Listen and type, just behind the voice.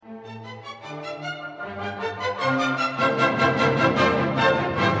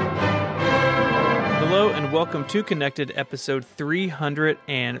and welcome to Connected, episode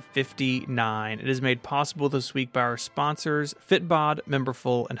 359. It is made possible this week by our sponsors, Fitbod,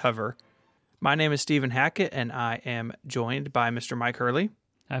 Memberful, and Hover. My name is Stephen Hackett, and I am joined by Mr. Mike Hurley.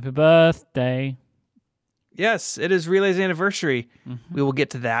 Happy birthday. Yes, it is Relay's anniversary. Mm-hmm. We will get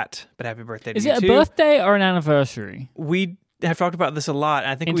to that, but happy birthday to you, too. Is it a birthday or an anniversary? We have talked about this a lot.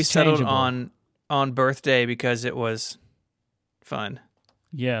 I think we settled on birthday because it was fun.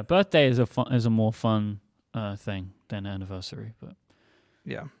 Yeah, birthday is a more fun thing than anniversary, but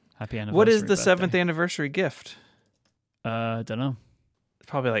yeah, happy anniversary. What is the birthday. 7th anniversary gift? I don't know. It's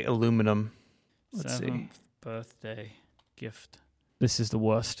probably like aluminum. Let's 7th see. Birthday gift. This is the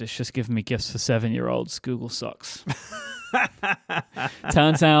worst. It's just giving me gifts for 7-year-olds. Google sucks.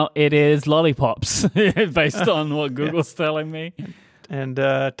 Turns out it is lollipops, based on what Google's telling me. And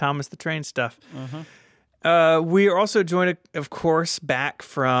Thomas the Train stuff. Uh-huh. We are also joined, of course, back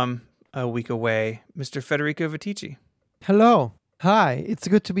from a week away, Mr. Federico Vittici. Hello. Hi. It's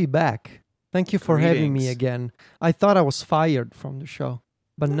good to be back. Thank you for having me again. I thought I was fired from the show,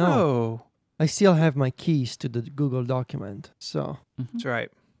 but no. I still have my keys to the Google document, so... That's right.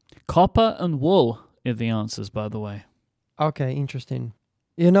 Copper and wool are the answers, by the way. Okay, interesting.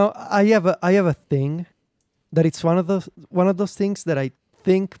 You know, I have a thing that it's one of those things that I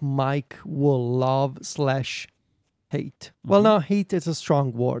think Mike will love/hate. Well, no, hate is a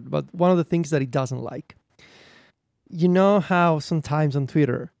strong word, but one of the things that he doesn't like. You know how sometimes on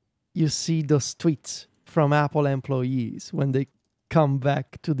Twitter you see those tweets from Apple employees when they come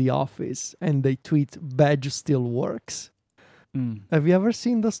back to the office and they tweet badge still works. Have you ever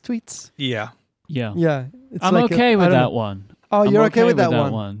seen those tweets? Yeah. It's I'm like okay with that one. Oh, you're okay with that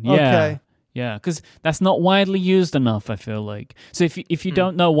one? Yeah. Okay. Yeah, because that's not widely used enough, I feel like. So if you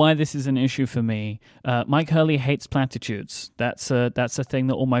don't know why this is an issue for me, Mike Hurley hates platitudes. That's a thing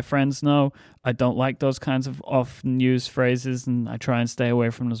that all my friends know. I don't like those kinds of often used phrases, and I try and stay away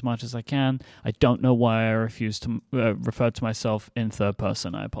from them as much as I can. I don't know why I refuse to refer to myself in third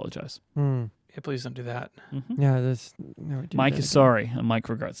person. I apologize. Yeah, please don't do that. Mm-hmm. Yeah, that's... never do Mike that is again. sorry, and Mike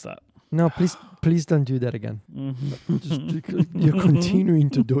regrets that. No, please don't do that again. Just because you're continuing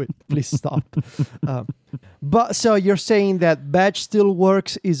to do it. Please stop. But so you're saying that badge still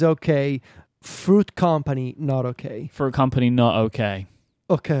works is okay, fruit company not okay. For a company, not okay.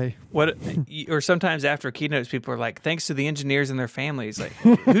 Okay. What? Or sometimes after keynotes, people are like, "Thanks to the engineers and their families." Like,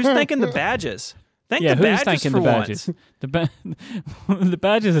 who's thanking the badges? Thank the badges who's thanking for the badges? once. The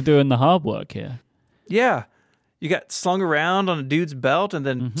badges are doing the hard work here. Yeah. You got slung around on a dude's belt and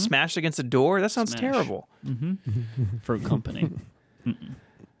then smashed against a door? That sounds terrible. Fruit company.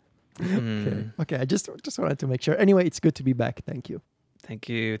 Okay. I just wanted to make sure. Anyway, it's good to be back. Thank you. Thank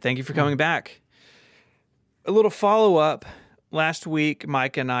you for coming back. A little follow-up. Last week,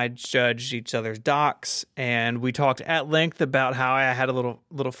 Mike and I judged each other's docs, and we talked at length about how I had a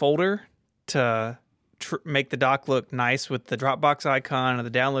little folder to make the doc look nice with the Dropbox icon and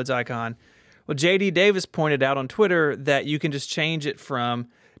the downloads icon. Well, JD Davis pointed out on Twitter that you can just change it from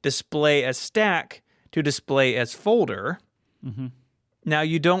display as stack to display as folder. Now,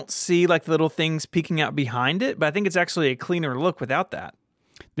 you don't see like the little things peeking out behind it, but I think it's actually a cleaner look without that.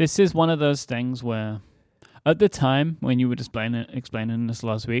 This is one of those things where, at the time when you were explaining this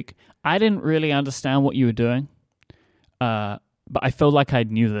last week, I didn't really understand what you were doing, but I felt like I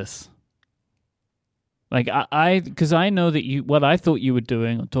knew this. Like because I know that what I thought you were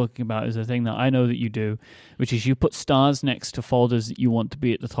doing or talking about is a thing that I know that you do, which is you put stars next to folders that you want to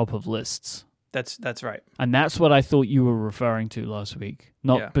be at the top of lists. That's right. And that's what I thought you were referring to last week,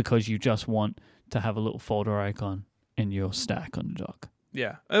 not because you just want to have a little folder icon in your stack on the dock.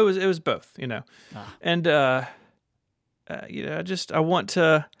 Yeah, it was both, and I just want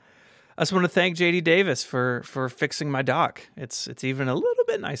to thank JD Davis for fixing my doc. It's even a little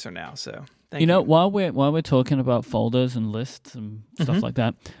bit nicer now. So thank you. While we're talking about folders and lists and stuff like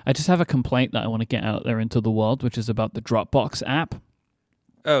that, I just have a complaint that I want to get out there into the world, which is about the Dropbox app.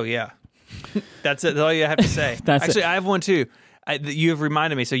 Oh yeah, that's it. That's all you have to say. Actually, I have one too. You have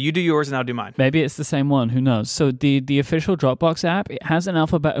reminded me, so you do yours and I'll do mine. Maybe it's the same one. Who knows? So the official Dropbox app, it has an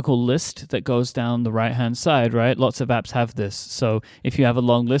alphabetical list that goes down the right-hand side, right? Lots of apps have this. So if you have a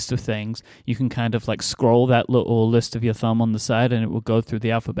long list of things, you can kind of like scroll that little list of your thumb on the side and it will go through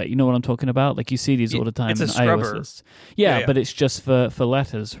the alphabet. You know what I'm talking about? Like you see these all the time in iOS lists. Yeah, but it's just for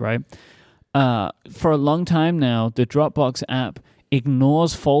letters, right? For a long time now, the Dropbox app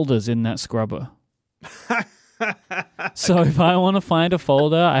ignores folders in that scrubber. So if I want to find a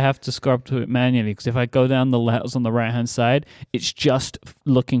folder, I have to scrub to it manually, because if I go down the letters on the right-hand side, it's just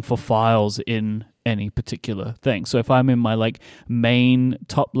looking for files in any particular thing. So if I'm in my like main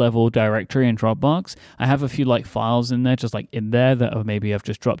top level directory in Dropbox, I have a few like files in there, just like in there that maybe I've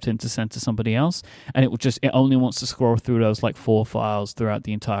just dropped in to send to somebody else, and it only wants to scroll through those like 4 files throughout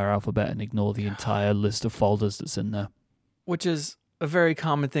the entire alphabet and ignore the entire list of folders that's in there. Which is a very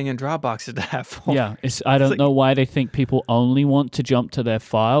common thing in Dropbox is to have folders. Yeah, I don't know why they think people only want to jump to their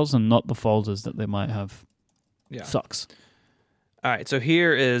files and not the folders that they might have. Yeah. Sucks. All right, so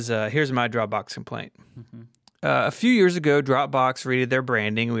here's my Dropbox complaint. Mm-hmm. A few years ago, Dropbox redid their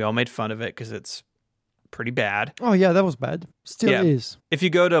branding. We all made fun of it because it's pretty bad. Oh, yeah, that was bad. Still is. If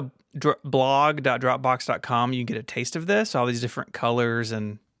you go to blog.dropbox.com, you can get a taste of this, all these different colors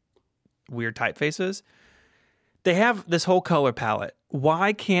and weird typefaces. They have this whole color palette.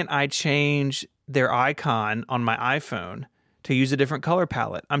 Why can't I change their icon on my iPhone to use a different color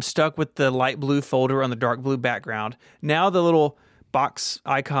palette? I'm stuck with the light blue folder on the dark blue background. Now the little box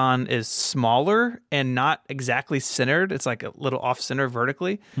icon is smaller and not exactly centered. It's like a little off-center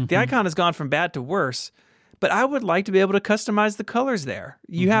vertically. Mm-hmm. The icon has gone from bad to worse, but I would like to be able to customize the colors there.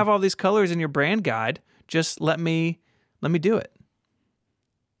 You have all these colors in your brand guide. Just let me do it.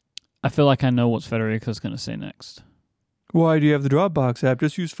 I feel like I know what Federico's going to say next. Why do you have the Dropbox app?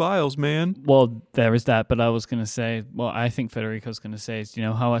 Just use files, man. Well, there is that, but I was going to say, I think Federico's going to say, you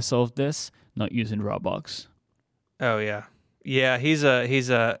know how I solved this? Not using Dropbox. Oh, yeah. Yeah, he's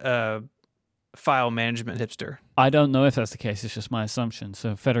a file management hipster. I don't know if that's the case. It's just my assumption.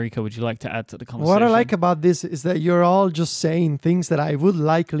 So, Federico, would you like to add to the conversation? What I like about this is that you're all just saying things that I would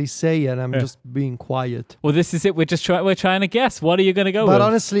likely say, and I'm just being quiet. Well, this is it. We're trying to guess. What are you going to go with? But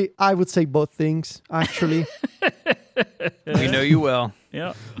honestly, I would say both things, actually. We know you will.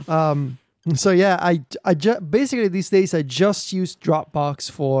 Yeah. So yeah, I basically these days I just use Dropbox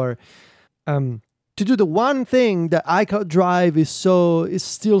for to do the one thing that iCloud Drive is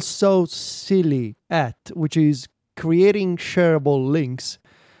still so silly at, which is creating shareable links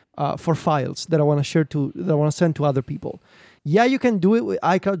for files that I want to send to other people. Yeah, you can do it with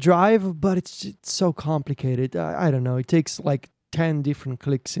iCloud Drive, but it's so complicated. I don't know. It takes like 10 different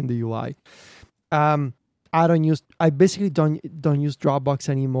clicks in the UI. I basically don't use Dropbox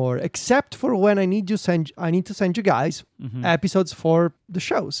anymore, except for when I need to send you guys episodes for the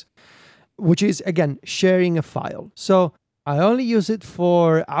shows, which is again sharing a file. So I only use it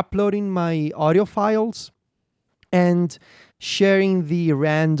for uploading my audio files and sharing the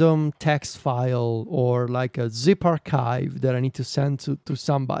random text file or like a zip archive that I need to send to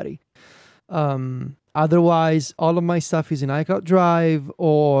somebody. Otherwise, all of my stuff is in iCloud Drive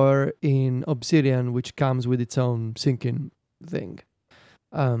or in Obsidian, which comes with its own syncing thing.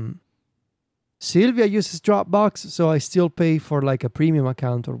 Sylvia uses Dropbox, so I still pay for like a premium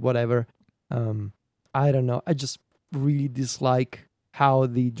account or whatever. I don't know. I just really dislike how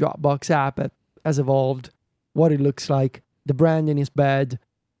the Dropbox app has evolved, what it looks like. The branding is bad.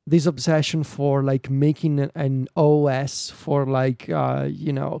 This obsession for like making an OS for like,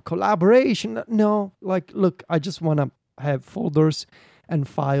 collaboration. No, like, look, I just want to have folders and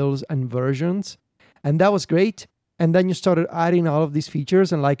files and versions. And that was great. And then you started adding all of these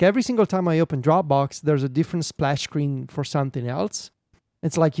features. And like every single time I open Dropbox, there's a different splash screen for something else.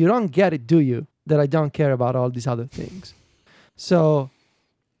 It's like, you don't get it, do you? That I don't care about all these other things. So,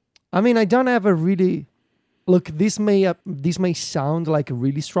 I mean, I don't have a really... Look, this may sound like a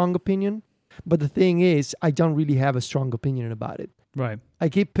really strong opinion, but the thing is, I don't really have a strong opinion about it. Right. I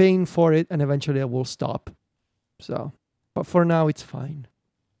keep paying for it, and eventually I will stop. So, but for now, it's fine.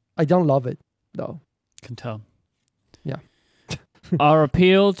 I don't love it, though. Can tell. Yeah. Our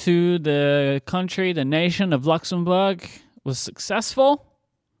appeal to the country, the nation of Luxembourg was successful.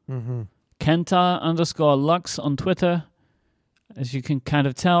 Mm-hmm. Kenta_Lux on Twitter. As you can kind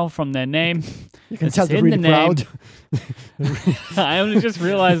of tell from their name. You can tell they're really proud. I only just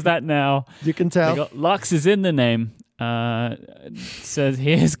realized that now. You can tell. Lux is in the name. Says,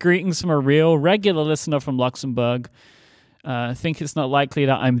 here's greetings from a real regular listener from Luxembourg. Think it's not likely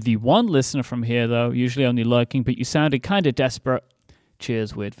that I'm the one listener from here, though. Usually only lurking, but you sounded kind of desperate.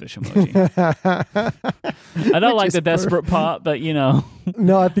 Cheers, weird fish emoji. I don't like the desperate part, but you know.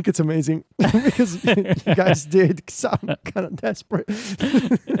 No, I think it's amazing because you guys did sound kind of desperate.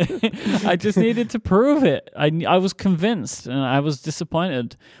 I just needed to prove it. I was convinced and I was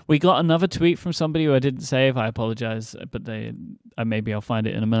disappointed. We got another tweet from somebody who I didn't save. I apologize, but maybe I'll find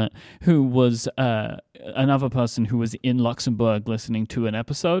it in a minute. Who was another person who was in Luxembourg listening to an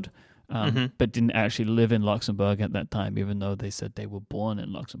episode. But didn't actually live in Luxembourg at that time, even though they said they were born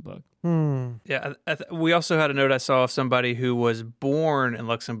in Luxembourg. Yeah, we also had a note I saw of somebody who was born in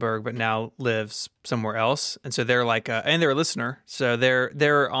Luxembourg but now lives somewhere else, and so they're like, and they're a listener, so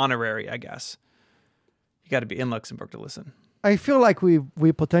they're honorary, I guess. got to be in Luxembourg to listen. I feel like we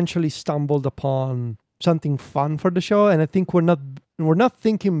potentially stumbled upon something fun for the show, and I think we're not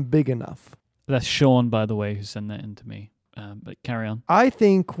thinking big enough. That's Sean, by the way, who sent that in to me. But carry on. I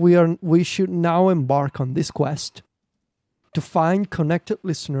think we should now embark on this quest to find connected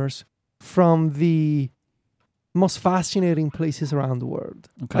listeners from the most fascinating places around the world.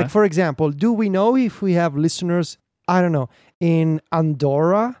 Okay. Like, for example, do we know if we have listeners, I don't know, in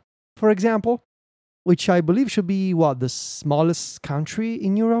Andorra, for example, which I believe should be, the smallest country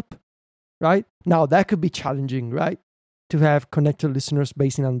in Europe, right? Now, that could be challenging, right? To have connected listeners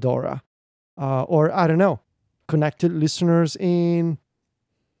based in Andorra. Or, I don't know, connected listeners in,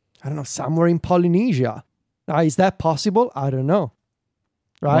 somewhere in Polynesia. Now, is that possible? I don't know.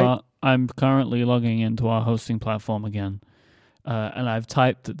 Right? Well, I'm currently logging into our hosting platform again. And I've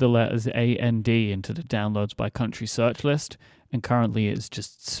typed the letters AND into the downloads by country search list. And currently it's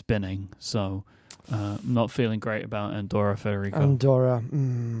just spinning. So I'm not feeling great about Andorra, Federico. Andorra.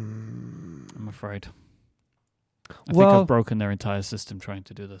 I'm afraid. I think I've broken their entire system trying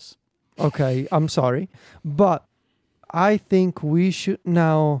to do this. Okay, I'm sorry. But I think we should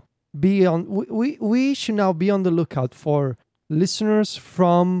now be on we should now be on the lookout for listeners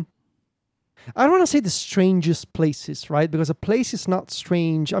from, I don't want to say the strangest places, right? Because a place is not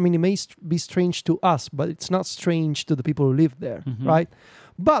strange. I mean, it may be strange to us, but it's not strange to the people who live there, right?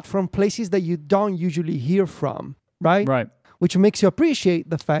 But from places that you don't usually hear from, right? Right. Which makes you appreciate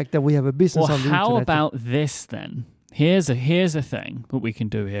the fact that we have a business on the internet. How about this then? Here's a thing that we can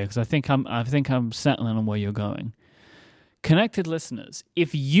do here, because I think I'm settling on where you're going. Connected listeners,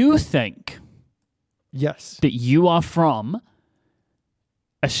 if you think that you are from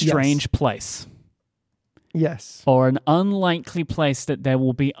a strange place, or an unlikely place that there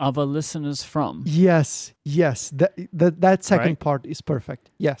will be other listeners from, yes, that second part is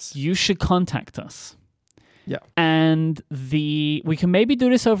perfect. Yes, you should contact us. Yeah, and we can maybe do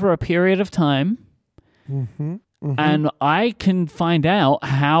this over a period of time. And I can find out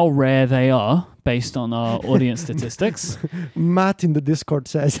how rare they are based on our audience statistics. Matt in the Discord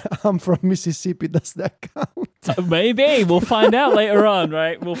says, I'm from Mississippi. Does that count? Maybe. We'll find out later on,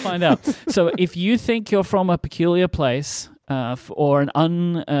 right? We'll find out. So if you think you're from a peculiar place or an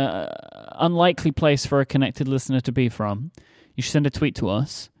unlikely place for a connected listener to be from, you should send a tweet to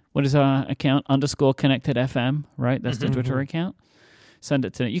us. What is our account? _ConnectedFM, right? That's the Twitter account. Send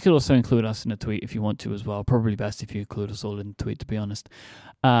it to. You could also include us in a tweet if you want to as well. Probably best if you include us all in the tweet, to be honest.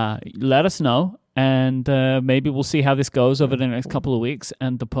 Let us know, and maybe we'll see how this goes over the next couple of weeks.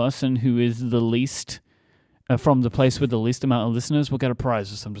 And the person who is the least from the place with the least amount of listeners will get a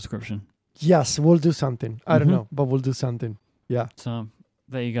prize of some description. Yes, we'll do something. I don't know, but we'll do something. Yeah. So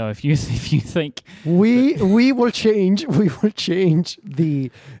there you go. If you think we will change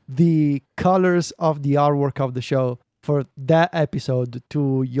the colors of the artwork of the show for that episode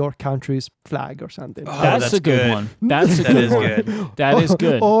to your country's flag or something. Oh, that's a good one. That's a good one. That is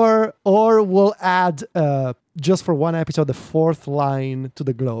good. Or we'll add just for one episode the fourth line to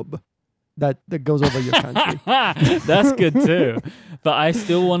the globe that goes over your country. That's good too. But I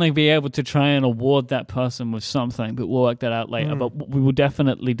still want to be able to try and award that person with something, but we'll work that out later. But what we will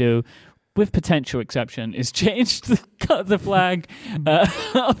definitely do, with potential exception, is change the flag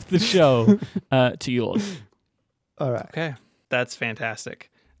of the show to yours. All right. Okay. That's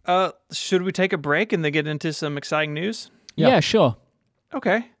fantastic. Should we take a break and then get into some exciting news? Yeah, sure.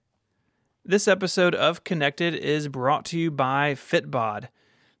 Okay. This episode of Connected is brought to you by Fitbod.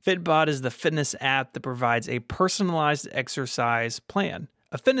 Fitbod is the fitness app that provides a personalized exercise plan,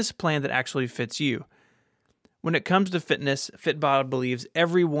 a fitness plan that actually fits you. When it comes to fitness, Fitbod believes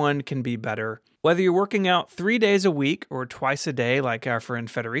everyone can be better. Whether you're working out 3 days a week or twice a day like our friend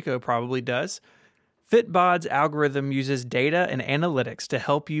Federico probably does, Fitbod's algorithm uses data and analytics to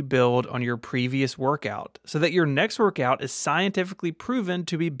help you build on your previous workout so that your next workout is scientifically proven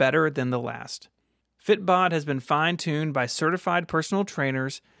to be better than the last. Fitbod has been fine-tuned by certified personal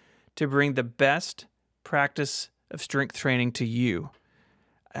trainers to bring the best practice of strength training to you.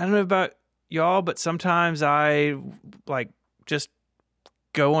 I don't know about y'all, but sometimes I just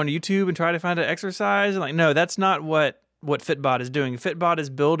go on YouTube and try to find an exercise. No, that's not what Fitbod is doing. Fitbod is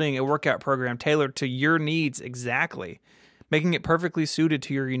building a workout program tailored to your needs exactly, making it perfectly suited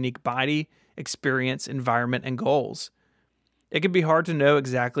to your unique body, experience, environment, and goals. It can be hard to know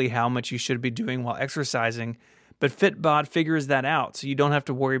exactly how much you should be doing while exercising, but Fitbod figures that out so you don't have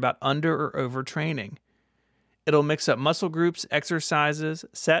to worry about under or over training. It'll mix up muscle groups, exercises,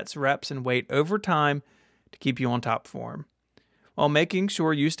 sets, reps, and weight over time to keep you on top form, while making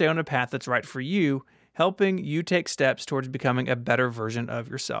sure you stay on a path that's right for you, helping you take steps towards becoming a better version of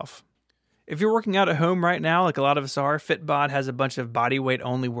yourself. If you're working out at home right now, like a lot of us are, Fitbod has a bunch of body weight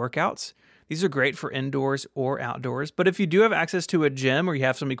only workouts. These are great for indoors or outdoors. But if you do have access to a gym or you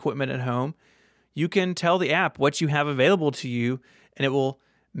have some equipment at home, you can tell the app what you have available to you, and it will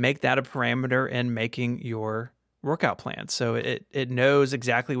make that a parameter in making your workout plan. So it knows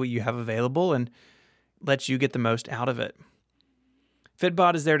exactly what you have available and lets you get the most out of it.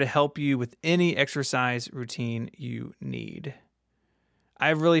 Fitbod is there to help you with any exercise routine you need.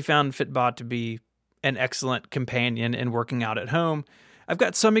 I've really found Fitbod to be an excellent companion in working out at home. I've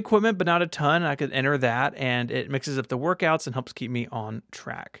got some equipment, but not a ton. I could enter that, and it mixes up the workouts and helps keep me on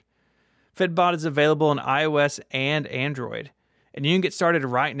track. Fitbod is available on iOS and Android. And you can get started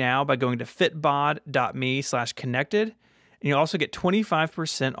right now by going to fitbod.me/connected. And you'll also get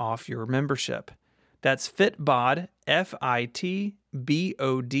 25% off your membership. That's Fitbod,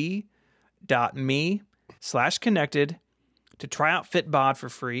 FITBOD.me/connected to try out Fitbod for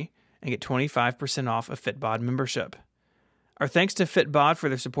free and get 25% off a Fitbod membership. Our thanks to Fitbod for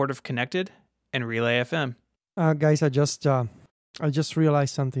their support of Connected and Relay FM. Guys, I just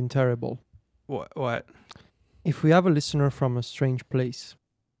realized something terrible. What? If we have a listener from a strange place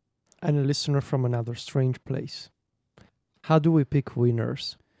and a listener from another strange place, how do we pick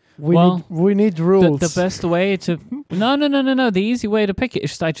winners? We need rules. The best way to no. The easy way to pick it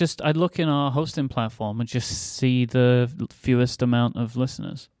is I look in our hosting platform and just see the fewest amount of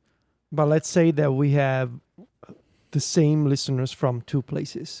listeners. But let's say that we have the same listeners from two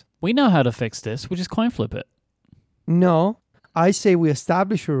places. We know how to fix this. We just coin flip it. No, I say we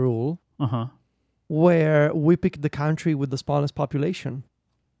establish a rule where we pick the country with the smallest population.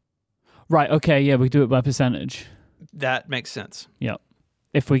 Right. Okay. Yeah, we do it by percentage. That makes sense. Yeah.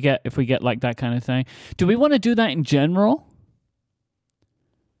 If we get like that kind of thing. Do we want to do that in general?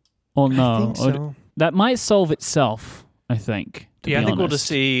 Or no? I think so. Or that might solve itself, I think. Yeah, I think we'll just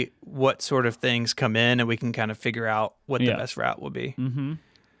see what sort of things come in and we can kind of figure out what the best route will be. Mm-hmm.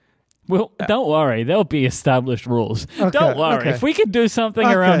 Well, don't worry. There'll be established rules. Okay, don't worry. okay. If we can do something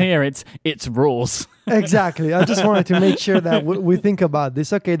around here, it's rules. Exactly. I just wanted to make sure that we think about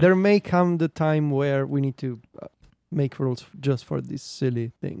this. Okay, there may come the time where we need to make rules just for this silly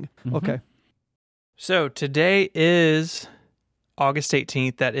thing. Mm-hmm. Okay. So today is August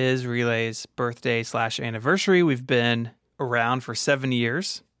 18th. That is Relay's birthday/anniversary. We've been around for 7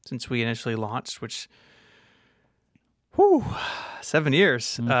 years since we initially launched, which, 7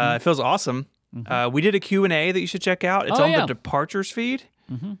 years. Mm-hmm. It feels awesome. Mm-hmm. We did a Q&A that you should check out. It's on the Departures feed.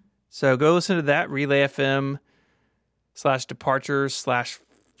 Mm-hmm. So go listen to that, Relay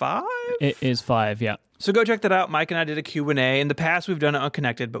FM/Departures/5. It is 5, yeah. So go check that out. Mike and I did a Q&A. In the past, we've done it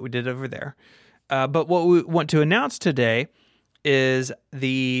unconnected, but we did it over there. But what we want to announce today is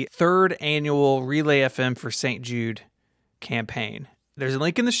the 3rd annual Relay FM for St. Jude campaign. There's a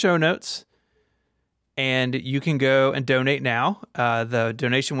link in the show notes, and you can go and donate now. The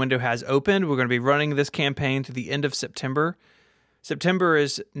donation window has opened. We're going to be running this campaign to the end of September. September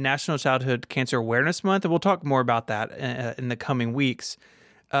is National Childhood Cancer Awareness Month, and we'll talk more about that in the coming weeks.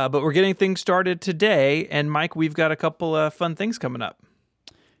 But we're getting things started today, and Mike, we've got a couple of fun things coming up.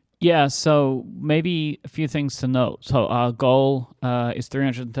 Yeah, so maybe a few things to note. So our goal is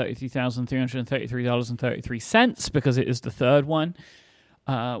 $333,333.33 because it is the 3rd one.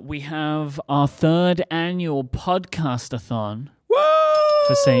 We have our 3rd annual podcast-a-thon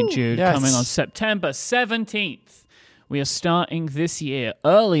for St. Jude coming on September 17th. We are starting this year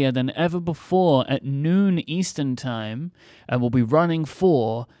earlier than ever before at noon Eastern Time, and we'll be running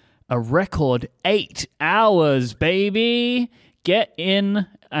for a record 8 hours, baby! Get in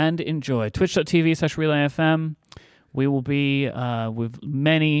and enjoy. Twitch.tv/RelayFM. We will be with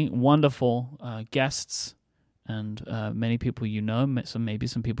many wonderful guests and many people you know, maybe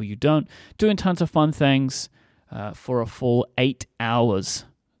some people you don't, doing tons of fun things for a full 8 hours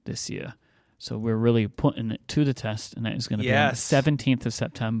this year. So we're really putting it to the test, and that is going to be on the 17th of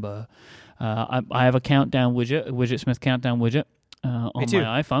September. I have a countdown widget, a Widget Smith countdown widget on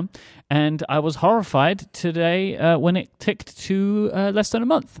my iPhone, and I was horrified today when it ticked to less than a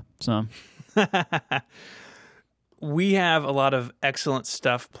month. So we have a lot of excellent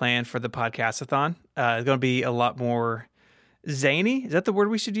stuff planned for the podcast-a-thon. It's going to be a lot more zany. Is that the word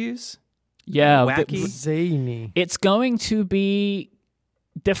we should use? Yeah. Wacky? Zany. It's going to be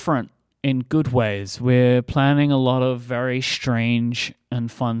different in good ways. We're planning a lot of very strange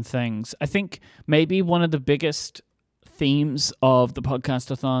and fun things. I think maybe one of the biggest themes of the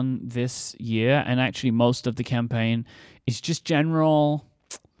podcast-a-thon this year, and actually most of the campaign, is just general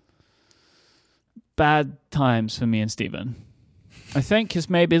bad times for me and Steven. I think is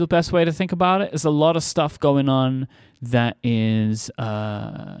maybe the best way to think about it. There's a lot of stuff going on that is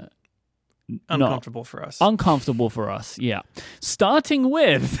uncomfortable for us. Uncomfortable for us, yeah. Starting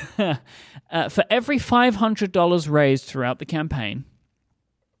with, for every $500 raised throughout the campaign,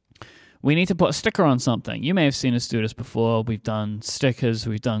 we need to put a sticker on something. You may have seen us do this before. We've done stickers.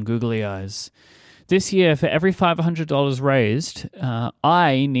 We've done googly eyes. This year, for every $500 raised,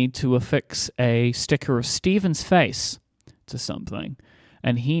 I need to affix a sticker of Steven's face to something.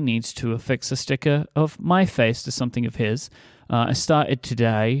 And he needs to affix a sticker of my face to something of his. I started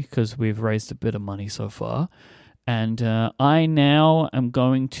today because we've raised a bit of money so far. And I now am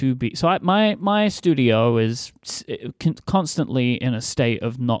going to be... So my studio is constantly in a state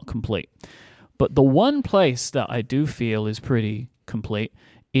of not complete. But the one place that I do feel is pretty complete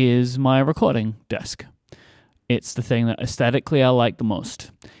is my recording desk. It's the thing that aesthetically I like the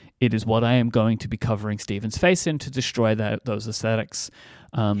most. It is what I am going to be covering Steven's face in to destroy those aesthetics.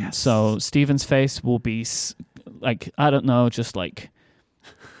 Yes. So Steven's face will be I don't know, just like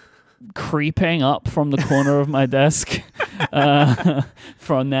creeping up from the corner of my desk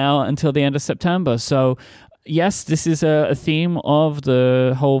from now until the end of September. So yes, this is a theme of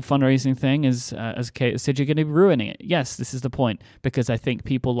the whole fundraising thing. As Kate said, you're going to be ruining it. Yes, this is the point, because I think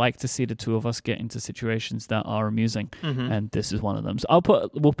people like to see the two of us get into situations that are amusing, and this is one of them. So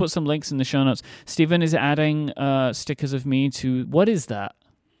we'll put some links in the show notes. Steven is adding stickers of me to, what is that?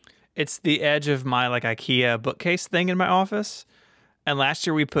 It's the edge of my IKEA bookcase thing in my office. And last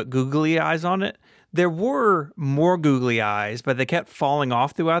year we put googly eyes on it. There were more googly eyes, but they kept falling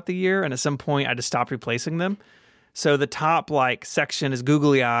off throughout the year. And at some point I just stopped replacing them. So the top section is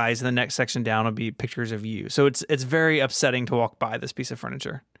googly eyes, and the next section down will be pictures of you. So it's very upsetting to walk by this piece of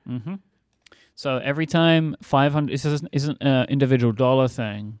furniture. Mm-hmm. So every time 500, this isn't an individual dollar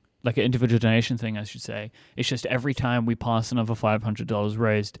thing, like an individual donation thing, I should say. It's just every time we pass another $500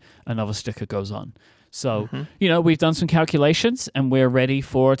 raised, another sticker goes on. So, we've done some calculations, and we're ready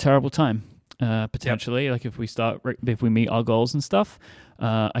for a terrible time, potentially. Yep. If we meet our goals and stuff,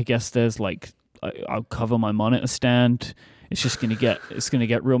 I guess there's I'll cover my monitor stand. It's just going to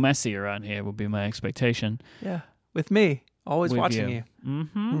get real messy around here, would be my expectation. Yeah, with me. Always with watching you.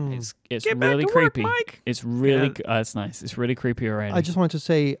 Mm-hmm. It's Get really back to creepy. Work, Mike. It's really it's nice. It's really creepy already. I just want to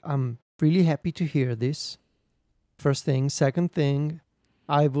say I'm really happy to hear this. First thing. Second thing,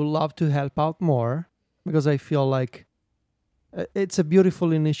 I would love to help out more, because I feel like it's a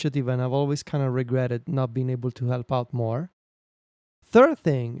beautiful initiative, and I've always kind of regretted not being able to help out more. Third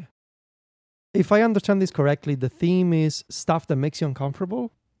thing, if I understand this correctly, the theme is stuff that makes you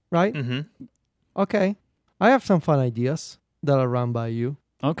uncomfortable, right? Mm-hmm. Okay. I have some fun ideas that I'll run by you.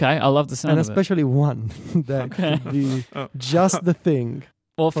 Okay, I love the sound and of it. especially one that could be just the thing.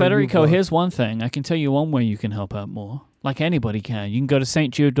 Well, for Federico, you both. Here's one thing. I can tell you one way you can help out more. Like anybody can. You can go to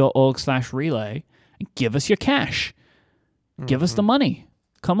stjude.org/relay and give us your cash. Give us the money.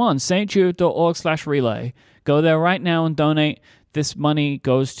 Come on, stjude.org/relay. Go there right now and donate. This money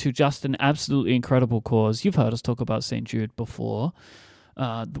goes to just an absolutely incredible cause. You've heard us talk about St. Jude before.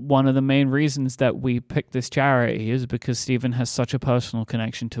 One of the main reasons that we picked this charity is because Stephen has such a personal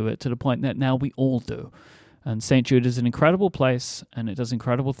connection to it, to the point that now we all do. And St. Jude is an incredible place, and it does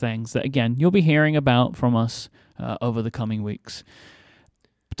incredible things that, again, you'll be hearing about from us over the coming weeks.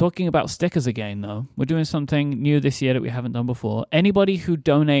 Talking about stickers again, though, we're doing something new this year that we haven't done before. Anybody who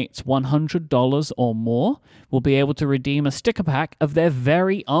donates $100 or more will be able to redeem a sticker pack of their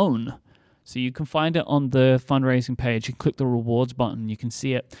very own. So you can find it on the fundraising page. You click the rewards button. You can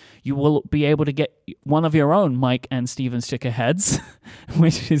see it. You will be able to get one of your own Mike and Steven sticker heads,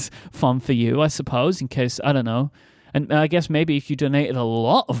 which is fun for you, I suppose, in case, I don't know. And I guess maybe if you donated a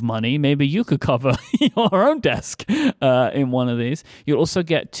lot of money, maybe you could cover your own desk in one of these. You'll also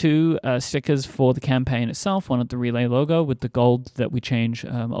get 2 stickers for the campaign itself, one of the Relay logo with the gold that we change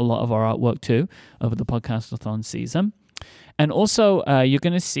a lot of our artwork to over the Podcast-a-thon season. And also, you're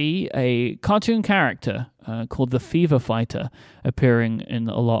going to see a cartoon character called the Fever Fighter appearing in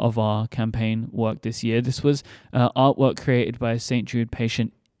a lot of our campaign work this year. This was artwork created by St. Jude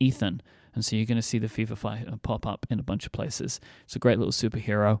patient Ethan. And so you're going to see the Fever Fighter pop up in a bunch of places. It's a great little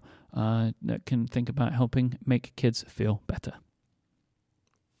superhero that can think about helping make kids feel better.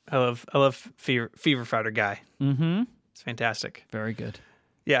 I love Fever Fighter guy. Mm-hmm. It's fantastic. Very good.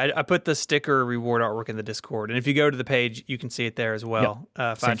 Yeah, I put the sticker reward artwork in the Discord, and if you go to the page, you can see it there as well.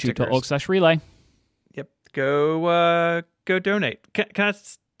 Yep. 5 stickers. stjude.org/relay. Yep. Go donate. Can I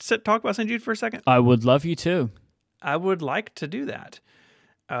talk about St. Jude for a second? I would love you to. I would like to do that.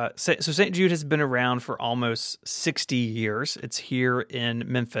 So St. Jude has been around for almost 60 years. It's here in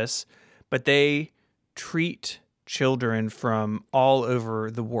Memphis, but they treat children from all over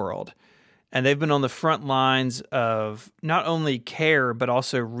the world. And they've been on the front lines of not only care, but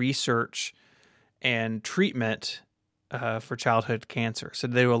also research and treatment for childhood cancer. So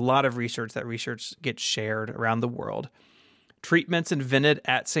they do a lot of research. That research gets shared around the world. Treatments invented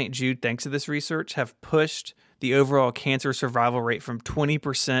at St. Jude, thanks to this research, have pushed the overall cancer survival rate from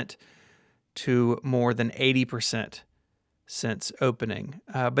 20% to more than 80% since opening.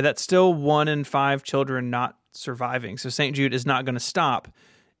 But that's still 1 in 5 children not surviving. So St. Jude is not going to stop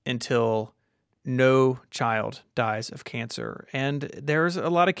until no child dies of cancer. And there's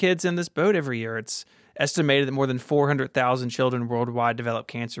a lot of kids in this boat every year. It's estimated that more than 400,000 children worldwide develop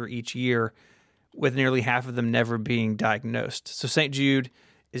cancer each year, with nearly half of them never being diagnosed. So St. Jude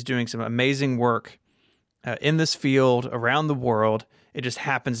is doing some amazing work in this field around the world. It just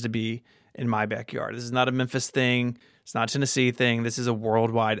happens to be in my backyard. This is not a Memphis thing. It's not a Tennessee thing. This is a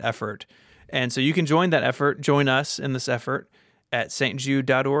worldwide effort. And so you can join that effort, join us in this effort at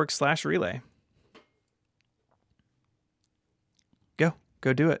stjude.org/relay.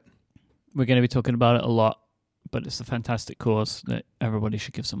 Go do it. We're going to be talking about it a lot, but it's a fantastic cause that everybody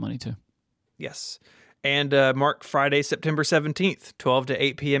should give some money to. Yes. And mark Friday, September 17th, 12 to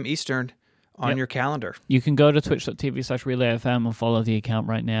 8 p.m. Eastern on your calendar. You can go to twitch.tv/relayfm and follow the account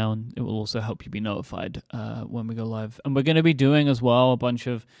right now, and it will also help you be notified when we go live. And we're going to be doing as well a bunch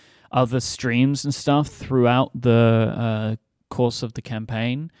of other streams and stuff throughout the course of the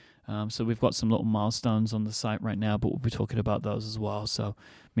campaign. So we've got some little milestones on the site right now, but we'll be talking about those as well. So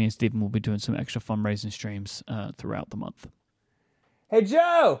me and Stephen will be doing some extra fundraising streams throughout the month. Hey,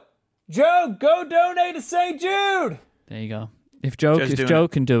 Joe! Joe, go donate to St. Jude! There you go. If Joe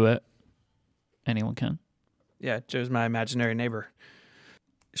can do it, anyone can. Yeah, Joe's my imaginary neighbor.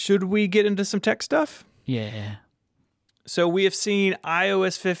 Should we get into some tech stuff? Yeah. So we have seen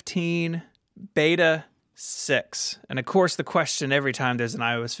iOS 15 beta 6. And of course, the question every time there's an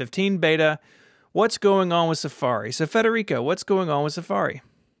iOS 15 beta, what's going on with Safari? So Federico, what's going on with Safari?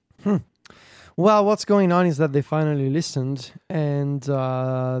 Well, what's going on is that they finally listened and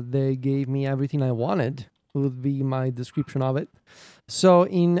they gave me everything I wanted, would be my description of it. So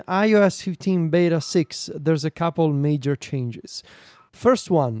in iOS 15 beta 6, there's a couple major changes.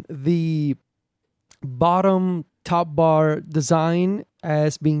 First one, the bottom top bar design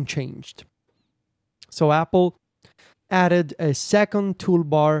has been changed. So Apple added a second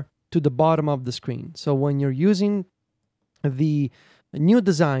toolbar to the bottom of the screen. So when you're using the new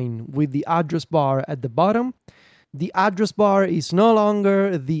design with the address bar at the bottom, the address bar is no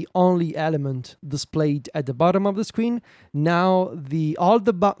longer the only element displayed at the bottom of the screen. Now all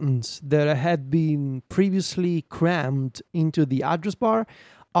the buttons that had been previously crammed into the address bar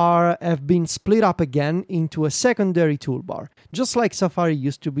have been split up again into a secondary toolbar, just like Safari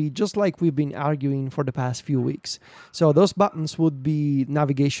used to be, just like we've been arguing for the past few weeks. So those buttons would be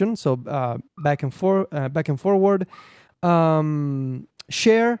navigation, so back and forward,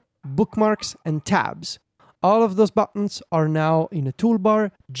 share, bookmarks, and tabs. All of those buttons are now in a toolbar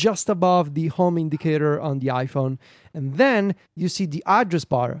just above the home indicator on the iPhone, and then you see the address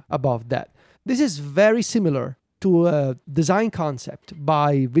bar above that. This is very similar to a design concept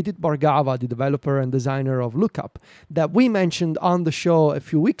by Vidit Bhargava, the developer and designer of Lookup, that we mentioned on the show a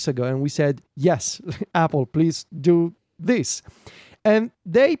few weeks ago, and we said, yes, Apple, please do this. And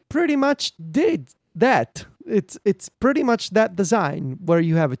they pretty much did that. It's pretty much that design where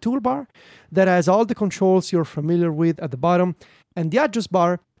you have a toolbar that has all the controls you're familiar with at the bottom, and the address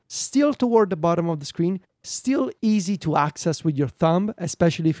bar still toward the bottom of the screen, still easy to access with your thumb,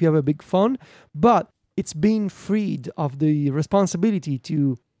 especially if you have a big phone, but it's being freed of the responsibility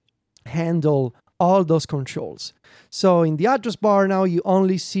to handle all those controls. So in the address bar now you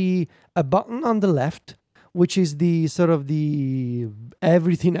only see a button on the left, which is the sort of the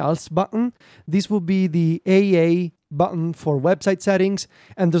everything else button. This will be the AA button for website settings,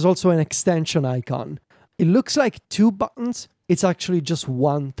 and there's also an extension icon. It looks like two buttons. It's actually just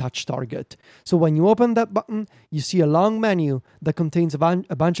one touch target. So when you open that button, you see a long menu that contains a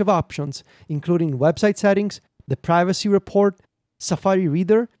bunch of options, including website settings, the privacy report, Safari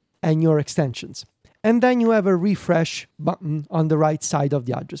Reader, and your extensions. And then you have a refresh button on the right side of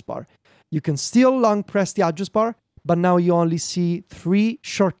the address bar. You can still long press the address bar, but now you only see 3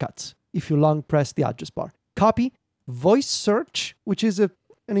 shortcuts if you long press the address bar. Copy, voice search, which is an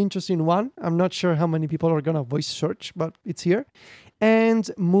interesting one. I'm not sure how many people are going to voice search, but it's here.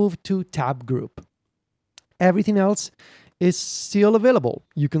 And move to tab group. Everything else is still available.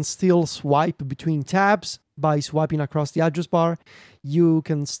 You can still swipe between tabs by swiping across the address bar. You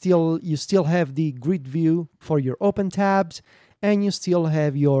still have the grid view for your open tabs, and you still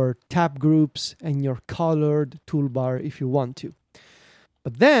have your tab groups and your colored toolbar if you want to.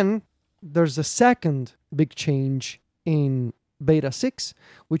 But then there's a second big change in Beta 6,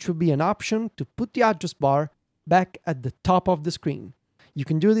 which would be an option to put the address bar back at the top of the screen. You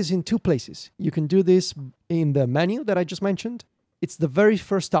can do this in two places. You can do this in the menu that I just mentioned. It's the very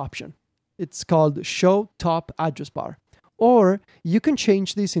first option. It's called Show Top Address Bar. Or you can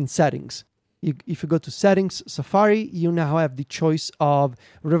change this in settings. If you go to Settings, Safari, you now have the choice of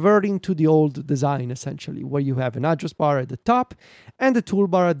reverting to the old design, essentially, where you have an address bar at the top and a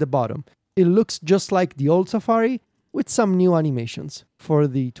toolbar at the bottom. It looks just like the old Safari with some new animations for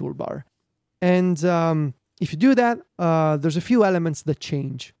the toolbar. And if you do that, there's a few elements that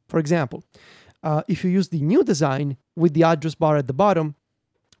change. For example, if you use the new design with the address bar at the bottom,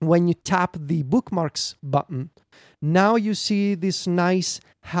 when you tap the bookmarks button, now you see this nice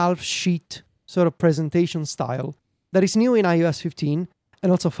half sheet sort of presentation style that is new in iOS 15.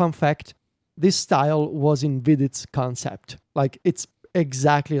 And also, fun fact, this style was in Vidit's concept. Like, it's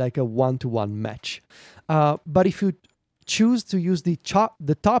exactly like a one-to-one match. But if you choose to use the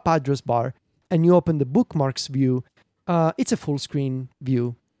top address bar and you open the bookmarks view, it's a full screen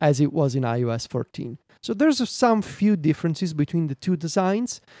view as it was in iOS 14. So there's some few differences between the two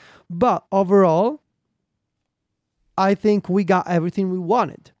designs, but overall, I think we got everything we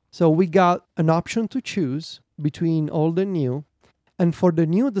wanted. So we got an option to choose between old and new, and for the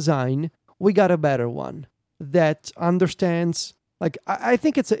new design, we got a better one that understands. Like, I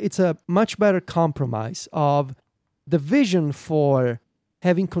think it's a much better compromise of the vision for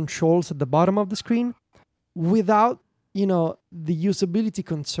having controls at the bottom of the screen without, the usability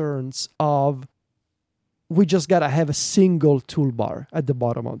concerns of we just gotta have a single toolbar at the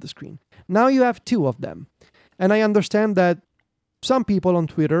bottom of the screen. Now you have two of them. And I understand that some people on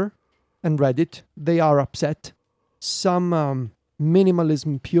Twitter and Reddit, they are upset. Some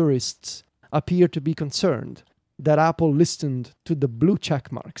minimalism purists appear to be concerned that Apple listened to the blue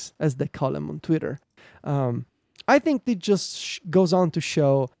check marks, as they call them on Twitter. I think it just goes on to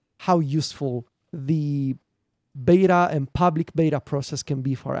show how useful the beta and public beta process can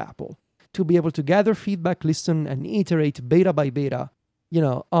be for Apple. To be able to gather feedback, listen, and iterate beta by beta,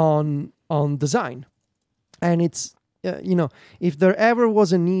 on design. And it's, if there ever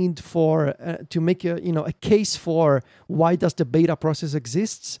was a need for to make a case for why does the beta process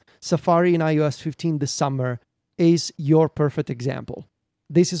exists, Safari in iOS 15 this summer is your perfect example.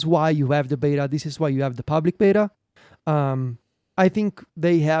 This is why you have the beta. This is why you have the public beta. I think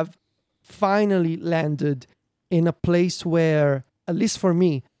they have finally landed in a place where, at least for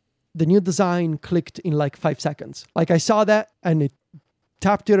me, the new design clicked in like 5 seconds. Like, I saw that and it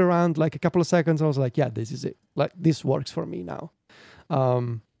tapped it around like a couple of seconds. I was like, yeah, this is it. Like, this works for me now.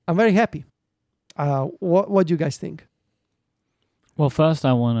 I'm very happy. What do you guys think? Well, first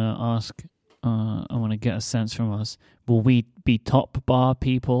I want to ask, I want to get a sense from us. Will we be top bar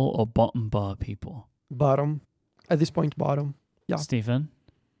people or bottom bar people? Bottom. At this point, bottom. Yeah. Stephen?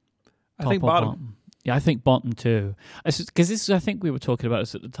 I think bottom. Yeah, I think bottom too. Because I think we were talking about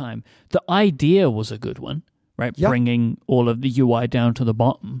this at the time. The idea was a good one, right? Yeah. Bringing all of the UI down to the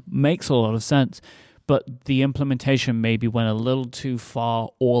bottom makes a lot of sense. But the implementation maybe went a little too far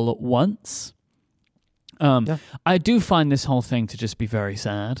all at once. I do find this whole thing to just be very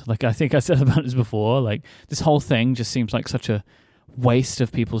sad. Like, I think I said about this before. Like, this whole thing just seems like such a waste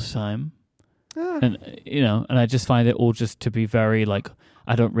of people's time. And, and I just find it all just to be very, like,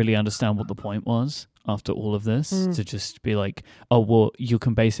 I don't really understand what the point was after all of this, to just be like, oh, well, you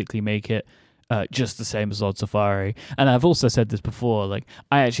can basically make it just the same as old Safari. And I've also said this before, like,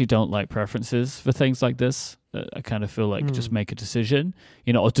 I actually don't like preferences for things like this. I kind of feel like just make a decision,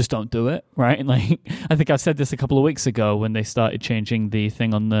 or just don't do it, right? And like, I think I said this a couple of weeks ago when they started changing the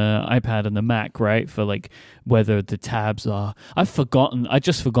thing on the iPad and the Mac, right? For like whether the tabs are, I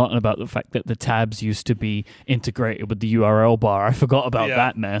just forgotten about the fact that the tabs used to be integrated with the URL bar. I forgot about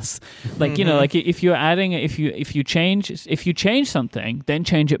that mess. Like, like if you're adding, if you change something, then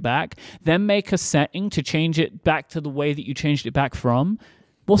change it back, then make a setting to change it back to the way that you changed it back from.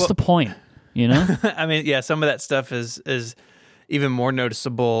 What's the point? I mean, yeah, some of that stuff is even more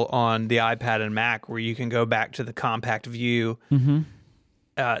noticeable on the iPad and Mac, where you can go back to the compact view. Mm-hmm.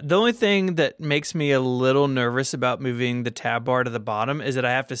 The only thing that makes me a little nervous about moving the tab bar to the bottom is that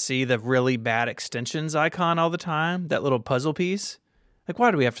I have to see the really bad extensions icon all the time, that little puzzle piece. Like,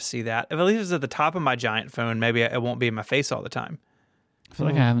 why do we have to see that? If at least it's at the top of my giant phone, maybe it won't be in my face all the time. I feel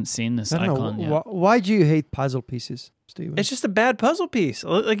like I haven't seen this icon yet. Why do you hate puzzle pieces, Steven? It's just a bad puzzle piece.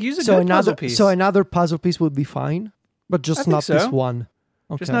 Like, use a good puzzle piece. So another puzzle piece would be fine, but just not this one.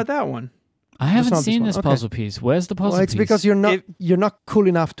 Okay. Just not that one. I haven't seen this puzzle piece. Where's the puzzle piece? It's because you're not cool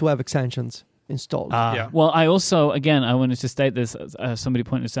enough to have extensions installed. Well, I also, again, I wanted to state this. Somebody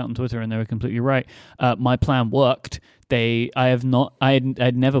pointed this out on Twitter, and they were completely right. My plan worked.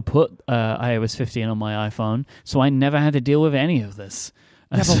 I'd never put iOS 15 on my iPhone, so I never had to deal with any of this.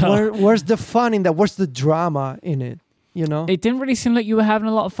 Yeah, but where's the fun in that? Where's the drama in it? You know, it didn't really seem like you were having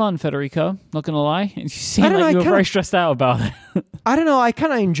a lot of fun, Federico. Not gonna lie, you seemed like you were very stressed out about it. I don't know. I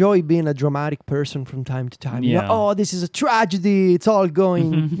kind of enjoy being a dramatic person from time to time. You know, oh, this is a tragedy. It's all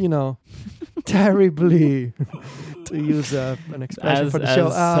going, terribly. To use an expression for the show.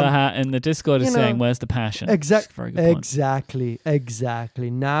 Sahat in the Discord is saying, "Where's the passion?" Exactly.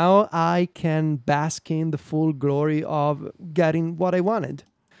 Now I can bask in the full glory of getting what I wanted.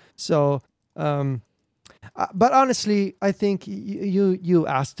 So. But honestly, I think you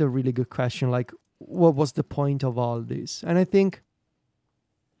asked a really good question, like, what was the point of all this? And I think,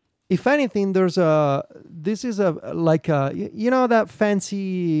 if anything, this is that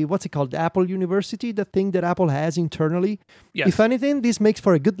fancy, what's it called, Apple University, the thing that Apple has internally. Yes. If anything, this makes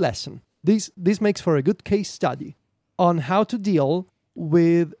for a good lesson. This makes for a good case study on how to deal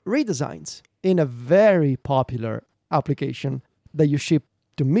with redesigns in a very popular application that you ship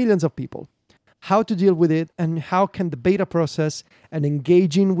to millions of people. How to deal with it, and how can the beta process and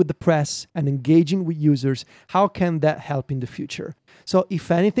engaging with the press and engaging with users, how can that help in the future? So if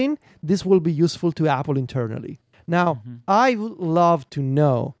anything, this will be useful to Apple internally. Now, I would love to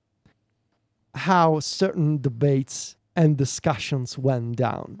know how certain debates and discussions went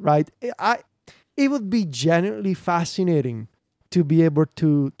down, right? It would be genuinely fascinating to be able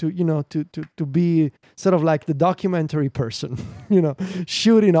to be sort of like the documentary person,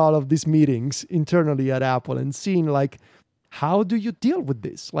 shooting all of these meetings internally at Apple and seeing like, how do you deal with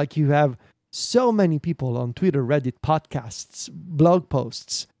this? Like, you have so many people on Twitter, Reddit, podcasts, blog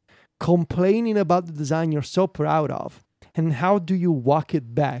posts complaining about the design you're so proud of. And how do you walk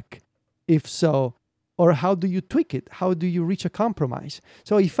it back? If so, or how do you tweak it? How do you reach a compromise?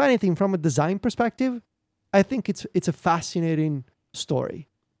 So if anything, from a design perspective, I think it's a fascinating story.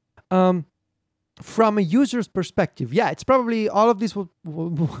 From a user's perspective, it's probably, all of this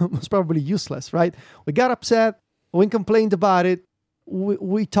was probably useless, right? We got upset, we complained about it,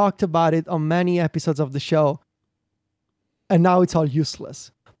 we talked about it on many episodes of the show, and now it's all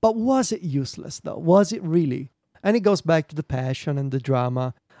useless. But was it useless though? Was it really? And it goes back to the passion and the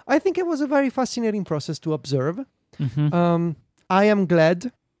drama. I think it was a very fascinating process to observe. I am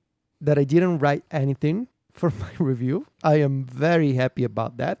glad that I didn't write anything for my review. I am very happy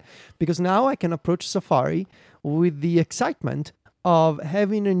about that, because now I can approach Safari with the excitement of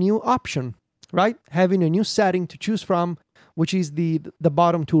having a new option, right? Having a new setting to choose from, which is the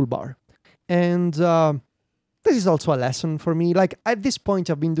bottom toolbar. And this is also a lesson for me. Like, at this point,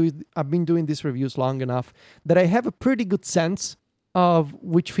 I've been doing these reviews long enough that I have a pretty good sense of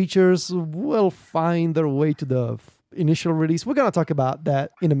which features will find their way to the initial release. We're going to talk about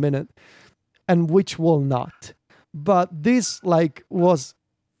that in a minute. And which will not. But this was,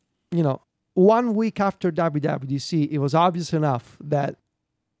 1 week after WWDC, it was obvious enough that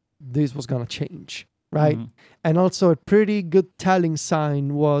this was going to change, right? And also a pretty good telling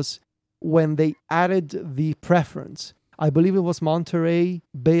sign was when they added the preference. I believe it was Monterey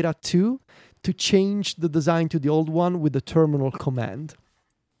Beta 2 to change the design to the old one with the terminal command.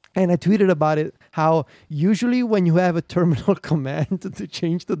 And I tweeted about it, how usually when you have a terminal command to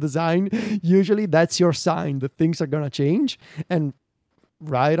change the design, usually that's your sign that things are going to change. And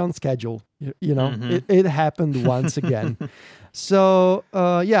right on schedule, it happened once again. So,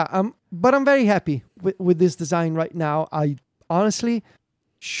 but I'm very happy with this design right now. I honestly,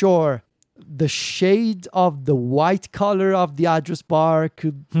 the shade of the white color of the address bar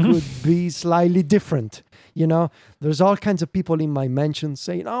could be slightly different. There's all kinds of people in my mentions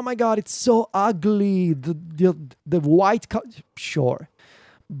saying, "Oh my God, it's so ugly." The white color, sure,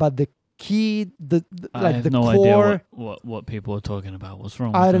 but the key, I have the no core. Idea what people are talking about. What's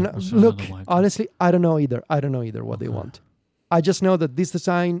wrong? I don't know. Look, with honestly, I don't know either. What they want. I just know that this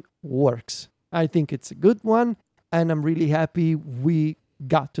design works. I think it's a good one, and I'm really happy we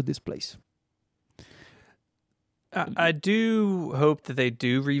got to this place. I do hope that they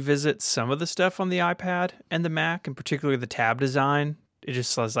do revisit some of the stuff on the iPad and the Mac, and particularly the tab design. It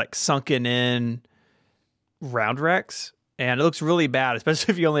just has like sunken in round recs, and it looks really bad,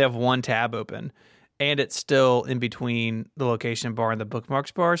 especially if you only have one tab open, and it's still in between the location bar and the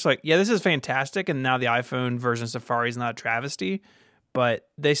bookmarks bar. So this is fantastic, and now the iPhone version of Safari is not a travesty, but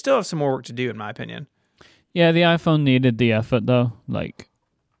they still have some more work to do, in my opinion. Yeah, the iPhone needed the effort, though.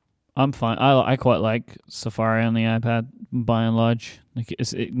 I'm fine. I quite like Safari on the iPad, by and large.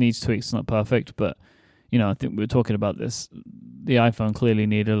 It needs tweaks, it's not perfect, but I think we were talking about this. The iPhone clearly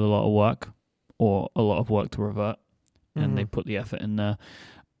needed a lot of work, or a lot of work to revert, and they put the effort in there.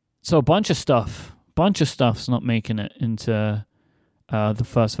 So a bunch of stuff bunch of stuff's not making it into the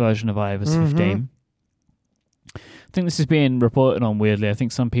first version of iOS 15. I think this is being reported on weirdly. I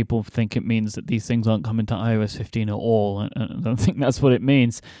think some people think it means that these things aren't coming to iOS 15 at all. I don't think that's what it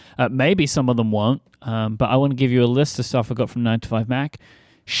means. Maybe some of them won't, but I want to give you a list of stuff I got from 9to5Mac.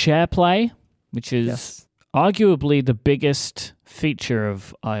 SharePlay, which is arguably the biggest feature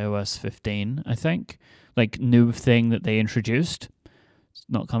of iOS 15, I think. Like, new thing that they introduced. It's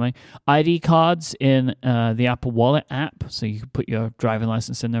not coming. ID cards in the Apple Wallet app, so you can put your driving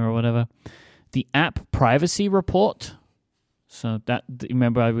license in there or whatever. The app privacy report. So that,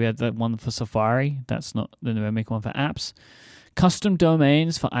 remember we had that one for Safari. That's not, then they're making one for apps. Custom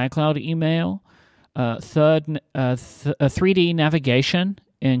domains for iCloud email. 3D navigation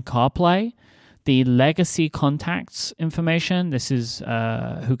in CarPlay. The legacy contacts information. This is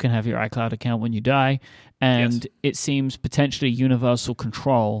who can have your iCloud account when you die. And it seems potentially Universal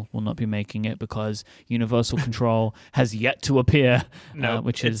Control will not be making it because Universal Control has yet to appear,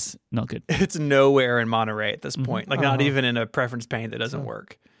 which is not good. It's nowhere in Monterey at this point. Like, not even in a preference pane that doesn't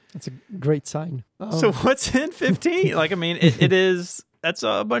work. That's a great sign. So what's in 15? Like, I mean, it is, that's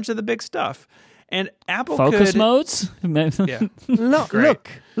a bunch of the big stuff. And Apple Focus modes? No,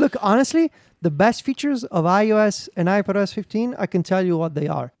 look, honestly, the best features of iOS and iPadOS 15, I can tell you what they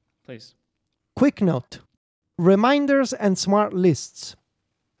are. Please. Quick note. Reminders and smart lists.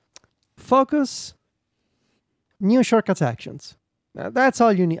 Focus. New shortcuts actions. That's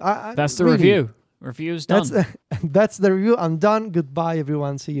all you need. That's the review. Review's done. That's the review. I'm done. Goodbye,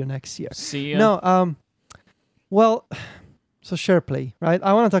 everyone. See you next year. See ya. No, well, so SharePlay, right?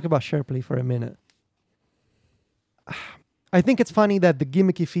 I want to talk about SharePlay for a minute. I think it's funny that the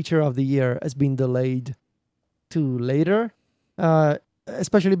gimmicky feature of the year has been delayed to later,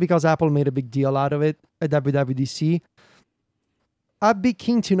 especially because Apple made a big deal out of it at WWDC. I'd be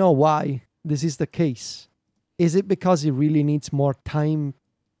keen to know why this is the case. Is it because it really needs more time,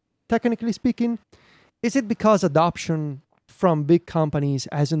 technically speaking? Is it because adoption from big companies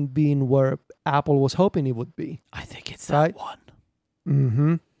hasn't been where Apple was hoping it would be? I think it's that one.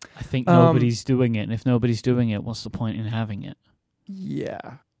 Mm-hmm. I think nobody's doing it, and if nobody's doing it, what's the point in having it?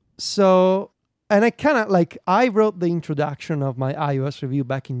 Yeah. So, and I wrote the introduction of my iOS review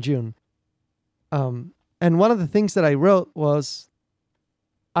back in June. And one of the things that I wrote was,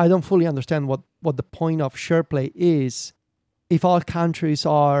 I don't fully understand what the point of SharePlay is if all countries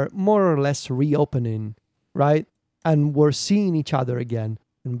are more or less reopening, right? And we're seeing each other again,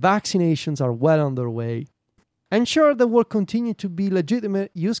 and vaccinations are well underway. And sure, there will continue to be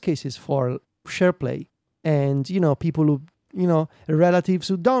legitimate use cases for SharePlay and, people who, relatives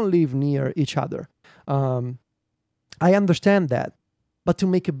who don't live near each other. I understand that. But to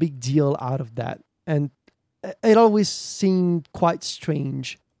make a big deal out of that, and it always seemed quite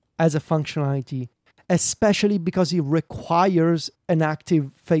strange as a functionality, especially because it requires an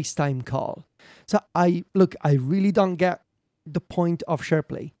active FaceTime call. So I really don't get the point of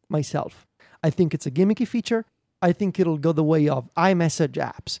SharePlay myself. I think it's a gimmicky feature. I think it'll go the way of iMessage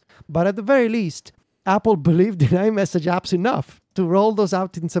apps. But at the very least, Apple believed in iMessage apps enough to roll those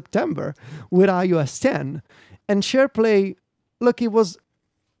out in September with iOS 10. And SharePlay, look, it was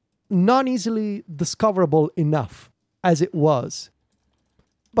not easily discoverable enough as it was.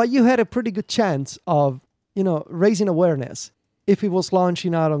 But you had a pretty good chance of, raising awareness if it was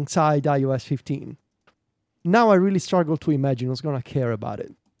launching alongside iOS 15. Now I really struggle to imagine who's going to care about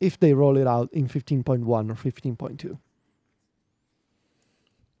it if they roll it out in 15.1 or 15.2.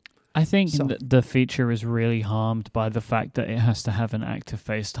 I think the feature is really harmed by the fact that it has to have an active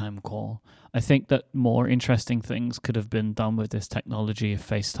FaceTime call. I think that more interesting things could have been done with this technology if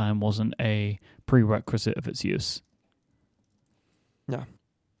FaceTime wasn't a prerequisite of its use. Yeah.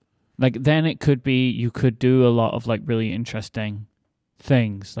 Like, then it could be, you could do a lot of like really interesting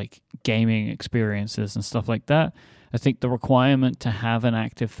things like gaming experiences and stuff like that. I think the requirement to have an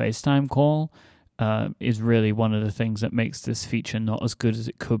active FaceTime call is really one of the things that makes this feature not as good as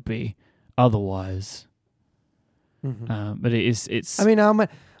it could be otherwise. Mm-hmm. But it's. I mean,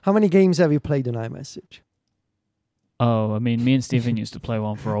 how many games have you played in iMessage? Oh, I mean, me and Steven used to play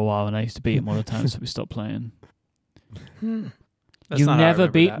one for a while, and I used to beat him all the time, so we stopped playing. You never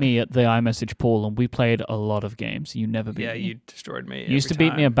beat me at the iMessage pool, and we played a lot of games. You never beat me. Yeah, you destroyed me. You used to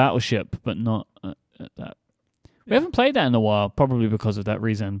beat me at Battleship, but not at that. We haven't played that in a while, probably because of that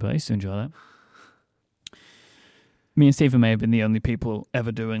reason, but I used to enjoy that. Me and Steven may have been the only people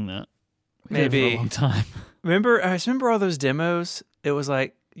ever doing that. Maybe. For a long time. I remember all those demos. It was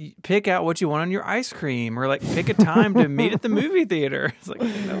like pick out what you want on your ice cream, or like pick a time to meet at the movie theater. It's like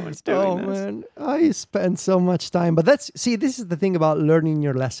no one's doing this. Man, I spend so much time. But this is the thing about learning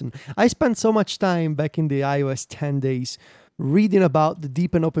your lesson. I spent so much time back in the iOS 10 days reading about the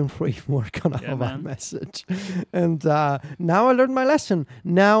deep and open framework on iMessage, and now I learned my lesson.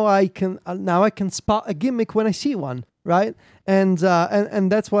 Now I can spot a gimmick when I see one, right? And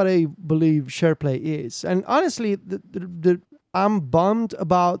that's what I believe SharePlay is. And honestly, I'm bummed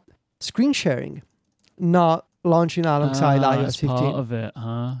about screen sharing not launching alongside iOS 15. That's part of it,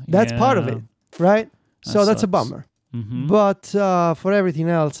 huh? That's part of it, right? So that's a bummer. Mm-hmm. But for everything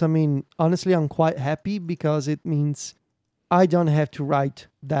else, I mean, honestly, I'm quite happy because it means I don't have to write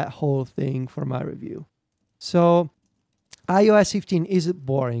that whole thing for my review. So iOS 15, is it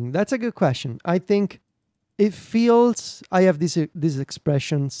boring? That's a good question. I think it feels, I have this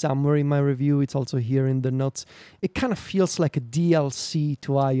expression somewhere in my review. It's also here in the notes. It kind of feels like a DLC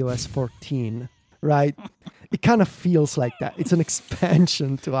to iOS 14, right? It kind of feels like that. It's an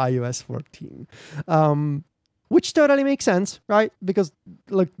expansion to iOS 14. Which totally makes sense, right? Because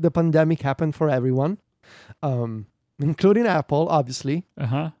look, the pandemic happened for everyone, including Apple, obviously.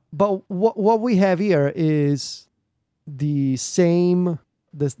 Uh-huh. But what we have here is the same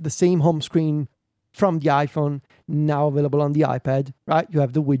home screen from the iPhone now available on the iPad, right? You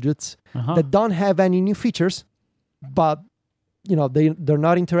have the widgets that don't have any new features, but they're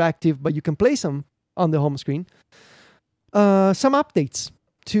not interactive, but you can place them on the home screen. Some updates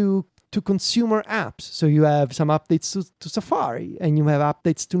to consumer apps. So you have some updates to Safari, and you have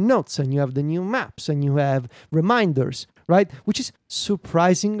updates to Notes, and you have the new maps, and you have reminders, right? Which is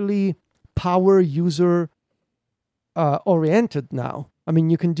surprisingly power user oriented now. I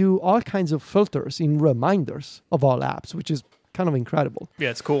mean, you can do all kinds of filters in reminders of all apps, which is kind of incredible. Yeah,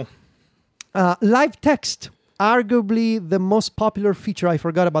 it's cool. Live text, arguably the most popular feature. I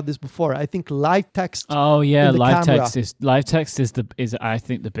forgot about this before. I think live text. Oh yeah, live camera. text is I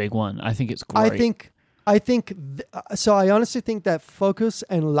think the big one. I think it's great. So I honestly think that focus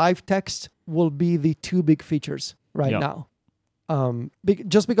and live text will be the two big features right now.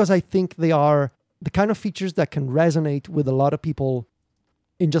 Just because I think they are the kind of features that can resonate with a lot of people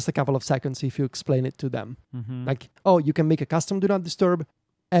in just a couple of seconds if you explain it to them. Mm-hmm. Like, you can make a custom do not disturb,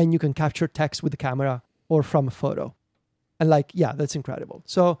 and you can capture text with the camera or from a photo. And that's incredible.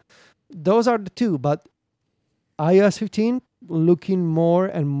 So those are the two, but iOS 15 looking more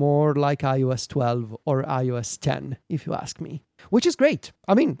and more like iOS 12 or iOS 10, if you ask me, which is great.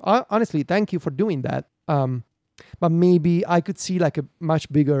 I mean, honestly, thank you for doing that. But maybe I could see like a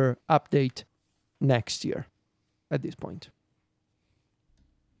much bigger update next year at this point.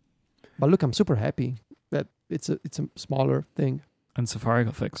 But look, I'm super happy that it's a smaller thing. And Safari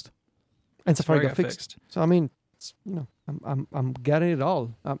got fixed. And Safari got fixed. So I mean, I'm getting it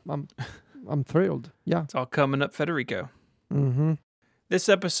all. I'm thrilled. Yeah, it's all coming up, Federico. Mm-hmm. This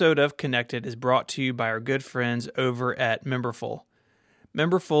episode of Connected is brought to you by our good friends over at Memberful.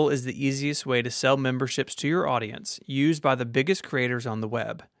 Memberful is the easiest way to sell memberships to your audience, used by the biggest creators on the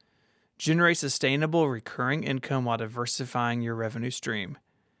web. Generate sustainable recurring income while diversifying your revenue stream.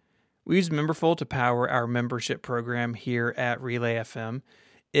 We use Memberful to power our membership program here at Relay FM.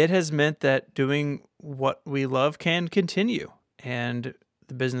 It has meant that doing what we love can continue, and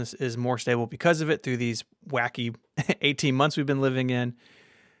the business is more stable because of it through these wacky 18 months we've been living in.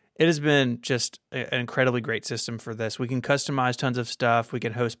 It has been just an incredibly great system for this. We can customize tons of stuff. We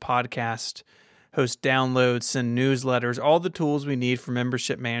can host podcasts, host downloads, send newsletters, all the tools we need for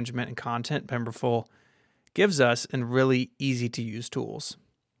membership management and content. Memberful gives us and really easy to use tools.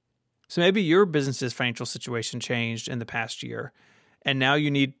 So maybe your business's financial situation changed in the past year, and now you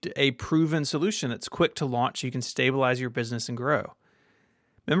need a proven solution that's quick to launch so you can stabilize your business and grow.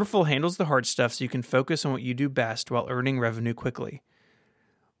 Memberful handles the hard stuff so you can focus on what you do best while earning revenue quickly,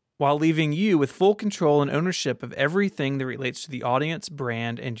 while leaving you with full control and ownership of everything that relates to the audience,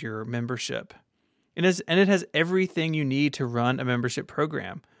 brand, and your membership. It has everything you need to run a membership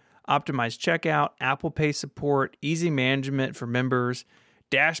program. Optimized checkout, Apple Pay support, easy management for members,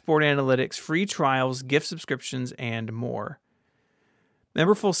 dashboard analytics, free trials, gift subscriptions, and more.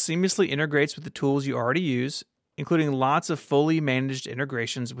 Memberful seamlessly integrates with the tools you already use, including lots of fully managed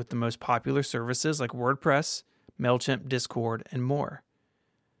integrations with the most popular services like WordPress, MailChimp, Discord, and more.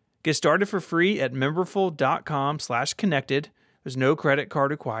 Get started for free at memberful.com/connected. There's no credit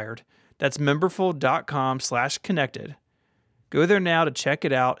card required. That's memberful.com/connected. Go there now to check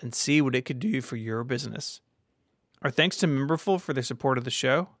it out and see what it could do for your business. Our thanks to Memberful for their support of the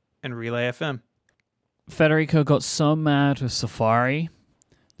show and Relay FM. Federico got so mad with Safari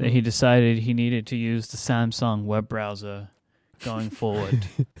that he decided he needed to use the Samsung web browser going forward.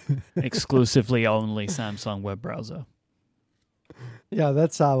 Exclusively only Samsung web browser. Yeah,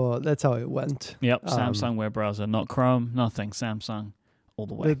 that's how it went. Yep, Samsung web browser, not Chrome, nothing. Samsung all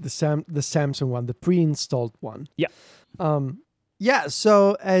the way. The Samsung one, the pre-installed one. Yeah. Yeah,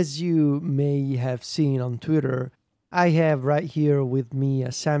 so as you may have seen on Twitter, I have right here with me a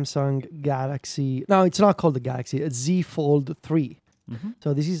Samsung Galaxy. No, it's not called the Galaxy. It's Z Fold 3. Mm-hmm.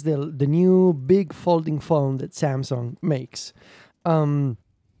 So this is the new big folding phone that Samsung makes.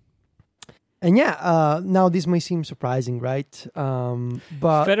 And yeah, now this may seem surprising, right?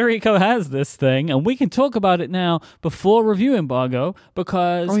 But Federico has this thing, and we can talk about it now before review embargo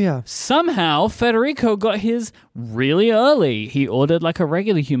because somehow Federico got his really early. He ordered like a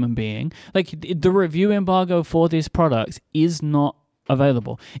regular human being. Like the review embargo for these products is not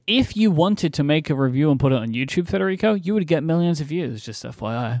available. If you wanted to make a review and put it on YouTube, Federico, you would get millions of views, just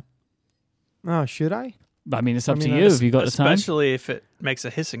FYI. Oh, should I? I mean, it's up to you if you got the time. Especially if it makes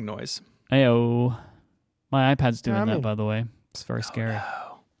a hissing noise. Ayo. My iPad's doing that, by the way. It's very scary.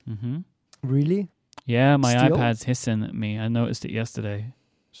 No. Mm-hmm. Really? Yeah, my Still? iPad's hissing at me. I noticed it yesterday.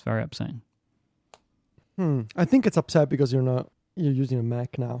 It's very upsetting. I think it's upset because you're using a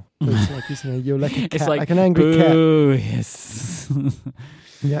Mac now. So it's like you're like a cat, It's like an angry boo, yes.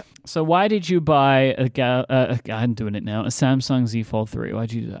 Yeah. So why did you buy I'm doing it now, a Samsung Z Fold 3?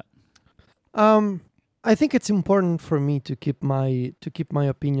 Why'd you do that? I think it's important for me to keep my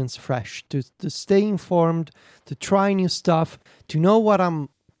opinions fresh, to stay informed, to try new stuff, to know what I'm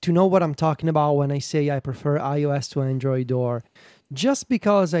talking about when I say I prefer iOS to Android, or just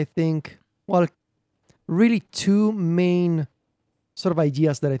because I think, well, really two main sort of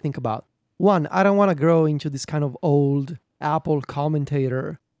ideas that I think about. One, I don't want to grow into this kind of old Apple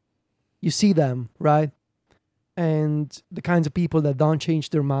commentator. You see them, right? And the kinds of people that don't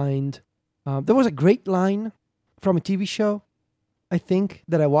change their mind. There was a great line from a TV show, I think,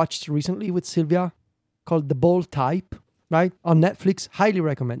 that I watched recently with Sylvia called The Bold Type, right? On Netflix, highly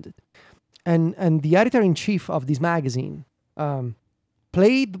recommended. And the editor-in-chief of this magazine,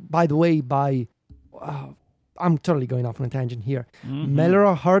 played, by the way, by... I'm totally going off on a tangent here. Mm-hmm.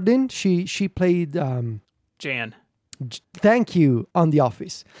 Melora Hardin, she played... Jan. Thank you, on The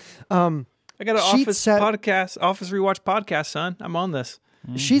Office. I got an Office Rewatch podcast, son. I'm on this.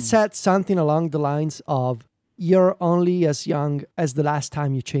 She said something along the lines of, "You're only as young as the last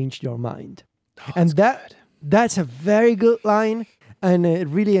time you changed your mind." And that's a very good line, and it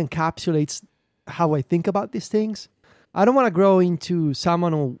really encapsulates how I think about these things. I don't want to grow into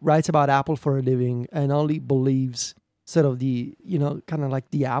someone who writes about Apple for a living and only believes sort of the, kind of like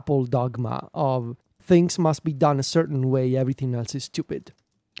the Apple dogma of things must be done a certain way, everything else is stupid.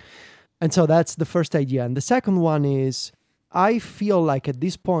 And so that's the first idea. And the second one is, I feel like at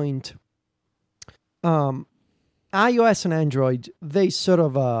this point, iOS and Android, they sort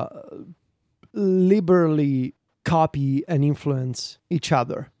of liberally copy and influence each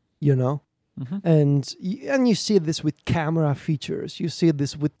other, Mm-hmm. And you see this with camera features. You see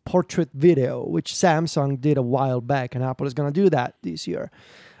this with portrait video, which Samsung did a while back, and Apple is going to do that this year.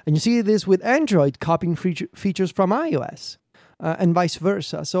 And you see this with Android copying features from iOS and vice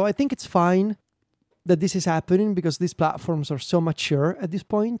versa. So I think it's fine that this is happening because these platforms are so mature at this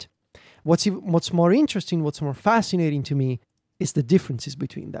point. What's more interesting, what's more fascinating to me is the differences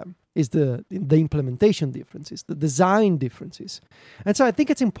between them, is the implementation differences, the design differences. And so I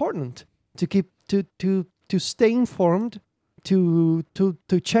think it's important to keep to stay informed, to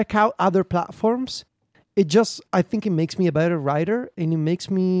check out other platforms. I think it makes me a better writer, and it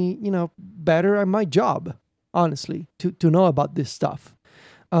makes me, better at my job, honestly, to know about this stuff.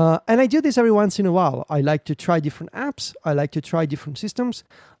 And I do this every once in a while. I like to try different apps. I like to try different systems.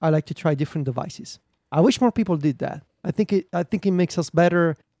 I like to try different devices. I wish more people did that. I think it makes us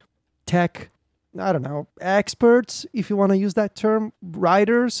better tech, I don't know, experts, if you want to use that term,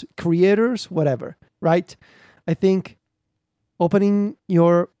 writers, creators, whatever, right? I think opening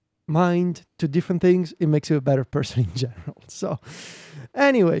your mind to different things, it makes you a better person in general. So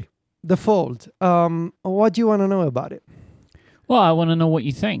anyway, the Fold. What do you want to know about it? Well, I want to know what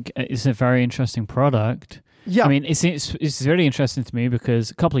you think. It's a very interesting product. Yeah. I mean, it's really interesting to me because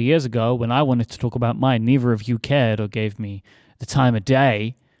a couple of years ago, when I wanted to talk about mine, neither of you cared or gave me the time of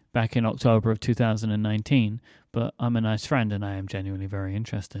day back in October of 2019. But I'm a nice friend, and I am genuinely very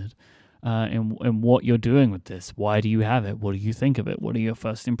interested in what you're doing with this. Why do you have it? What do you think of it? What are your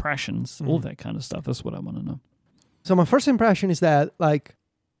first impressions? Mm-hmm. All that kind of stuff. That's what I want to know. So my first impression is that, like,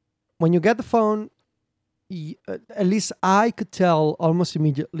 when you get the phone, at least I could tell almost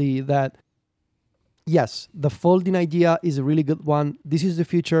immediately that, yes, the folding idea is a really good one. This is the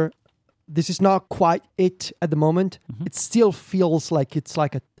future. this is not quite it at the moment. It still feels like it's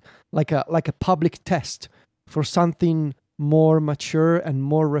like a public test for something more mature and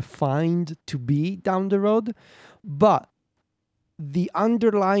more refined to be down the road. But the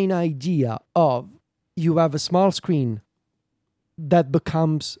underlying idea of you have a small screen that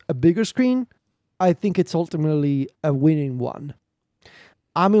becomes a bigger screen, I think it's ultimately a winning one.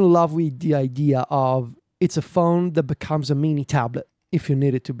 I'm in love with the idea of it's a phone that becomes a mini tablet if you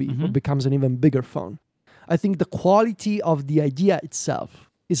need it to be, or becomes an even bigger phone. I think the quality of the idea itself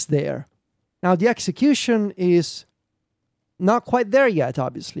is there. Now, the execution is not quite there yet,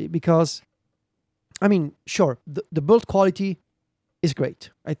 obviously, because, I mean, sure, the build quality is great,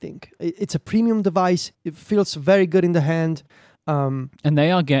 I think. It's a premium device. It feels very good in the hand. And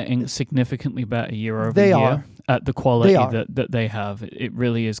they are getting significantly better year over They year are. at the quality that they have. It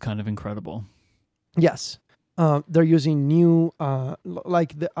really is kind of incredible. Yes. They're using new, I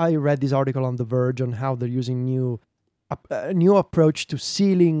read this article on The Verge on how they're using a new approach to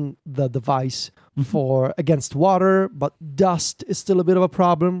sealing the device for against water, but dust is still a bit of a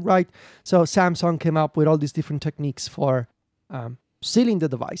problem, right? So Samsung came up with all these different techniques for sealing the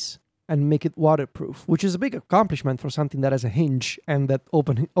device and make it waterproof, which is a big accomplishment for something that has a hinge and that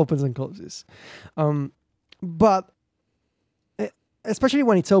opens and closes. But especially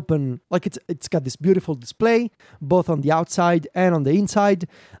when it's open, like it's got this beautiful display, both on the outside and on the inside.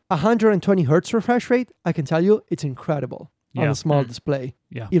 120 hertz refresh rate, I can tell you, it's incredible on a small display.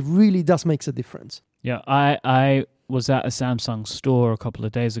 Yeah. It really does make a difference. Yeah, I was at a Samsung store a couple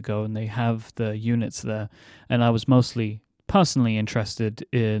of days ago, and they have the units there, and I was mostly personally interested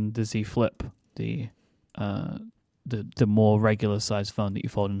in the Z Flip, the more regular size phone that you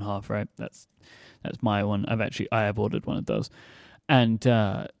fold in half, right? That's my one. I have ordered one of those. And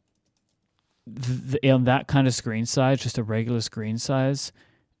on that kind of screen size, just a regular screen size,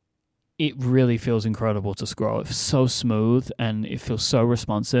 it really feels incredible to scroll. It's so smooth and it feels so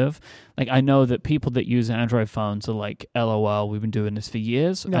responsive. Like, I know that people that use Android phones are like, LOL, we've been doing this for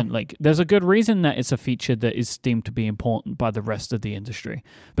years. Yeah. And like, there's a good reason that it's a feature that is deemed to be important by the rest of the industry,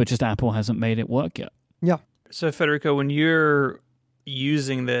 but just Apple hasn't made it work yet. Yeah. So Federico, when you're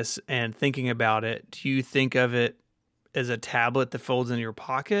using this and thinking about it, do you think of it as a tablet that folds in your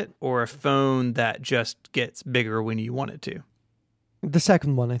pocket or a phone that just gets bigger when you want it to? The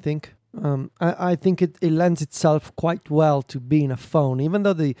second one, I think. I think it lends itself quite well to being a phone, even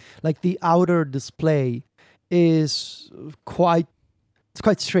though the outer display is quite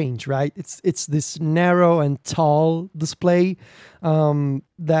strange, right? It's this narrow and tall display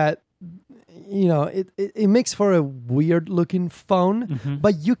that, you know, it makes for a weird looking phone,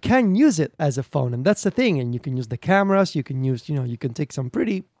 but you can use it as a phone, and that's the thing. And you can use the cameras, you can take some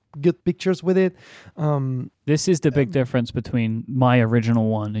pretty good pictures with it. This is the big difference between my original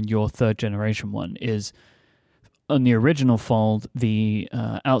one and your third generation one. Is on the original Fold, the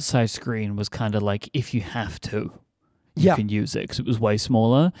outside screen was kind of like, if you have to, you can use it, because it was way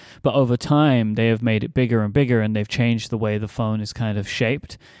smaller. But over time, they have made it bigger and bigger, and they've changed the way the phone is kind of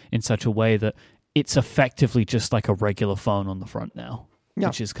shaped in such a way that it's effectively just like a regular phone on the front now,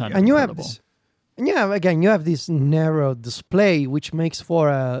 which is kind of incredible. You have this narrow display, which makes for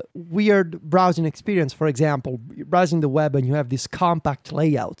a weird browsing experience. For example, you're browsing the web and you have these compact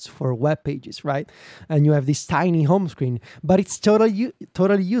layouts for web pages, right? And you have this tiny home screen, but it's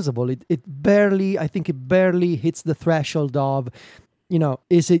totally usable. It barely hits the threshold of, you know,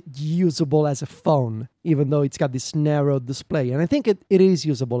 is it usable as a phone, even though it's got this narrow display? And I think it is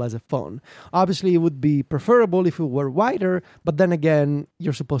usable as a phone. Obviously, it would be preferable if it were wider, but then again,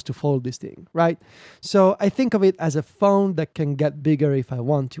 you're supposed to fold this thing, right? So I think of it as a phone that can get bigger if I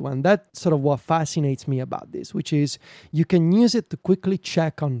want to. And that's sort of what fascinates me about this, which is you can use it to quickly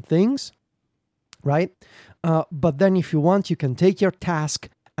check on things, right? But then if you want, you can take your task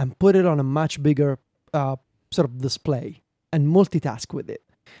and put it on a much bigger sort of display and multitask with it.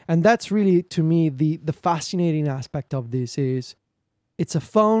 And that's really, to me, the fascinating aspect of this is it's a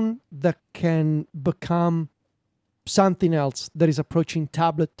phone that can become something else that is approaching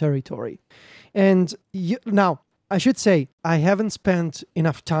tablet territory. And now, I should say, I haven't spent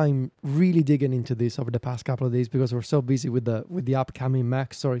enough time really digging into this over the past couple of days because we're so busy with the upcoming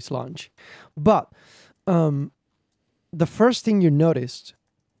Mac Stories launch. But the first thing you noticed,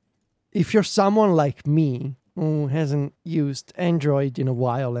 if you're someone like me, who hasn't used Android in a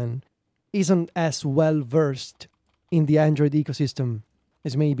while and isn't as well versed in the Android ecosystem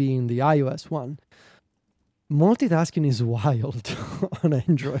as maybe in the iOS one, multitasking is wild on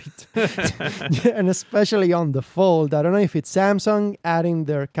Android. And especially on the Fold. I don't know if it's Samsung adding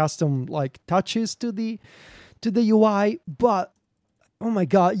their custom like touches to the UI, but oh my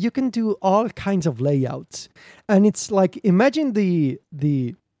God, you can do all kinds of layouts. And it's like, imagine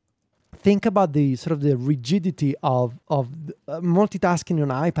think about the sort of the rigidity of multitasking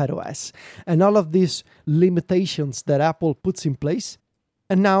on iPadOS and all of these limitations that Apple puts in place.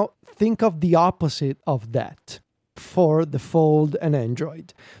 And now think of the opposite of that for the Fold and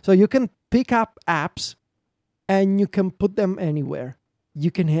Android. So you can pick up apps and you can put them anywhere.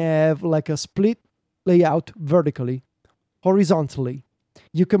 You can have like a split layout vertically, horizontally.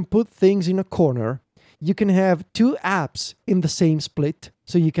 You can put things in a corner. You can have two apps in the same split.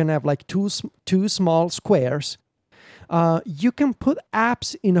 So you can have like two small squares. You can put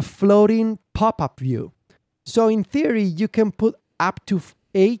apps in a floating pop-up view. So in theory, you can put up to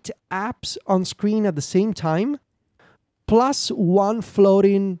 8 apps on screen at the same time, plus one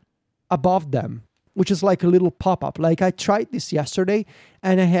floating above them, which is like a little pop-up. Like I tried this yesterday,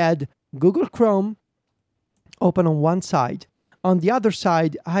 and I had Google Chrome open on one side. On the other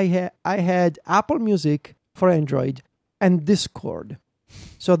side, I had Apple Music for Android and Discord.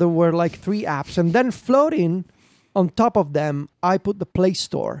 So there were like 3 apps. And then floating on top of them, I put the Play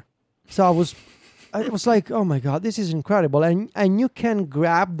Store. So I was like, oh my God, this is incredible. And you can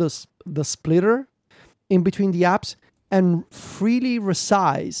grab the splitter in between the apps and freely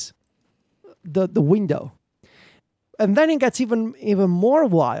resize the window. And then it gets even more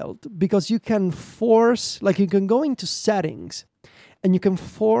wild, because you can you can go into settings and you can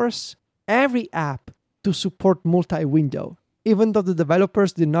force every app to support multi-window, even though the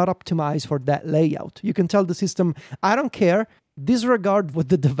developers did not optimize for that layout. You can tell the system, I don't care, disregard what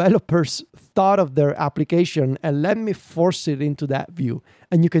the developers thought of their application and let me force it into that view.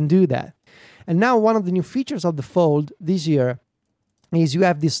 And you can do that. And now one of the new features of the Fold this year is you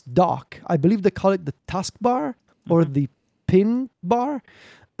have this dock. I believe they call it the taskbar or the pin bar.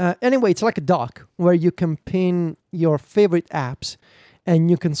 Anyway, it's like a dock where you can pin your favorite apps,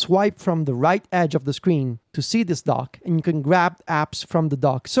 and you can swipe from the right edge of the screen to see this dock, and you can grab apps from the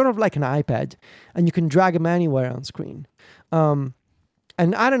dock, sort of like an iPad, and you can drag them anywhere on screen. And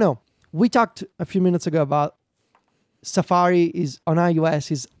I don't know, we talked a few minutes ago about Safari is on iOS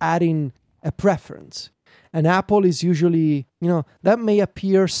is adding a preference. And Apple is usually, that may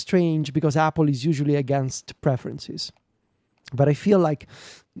appear strange because Apple is usually against preferences. But I feel like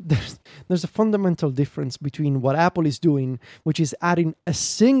there's a fundamental difference between what Apple is doing, which is adding a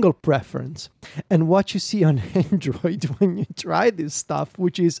single preference, and what you see on Android when you try this stuff,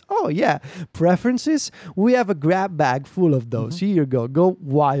 which is, oh yeah, preferences. We have a grab bag full of those. Here you go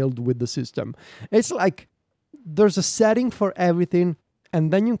wild with the system. It's like there's a setting for everything,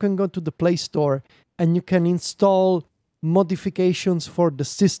 and then you can go to the Play Store and you can install modifications for the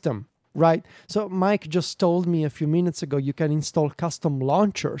system. Right. So Mike just told me a few minutes ago, you can install custom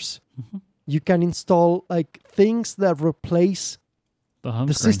launchers. You can install like things that replace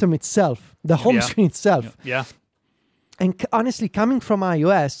the system itself, the home screen itself. Yeah. And honestly, coming from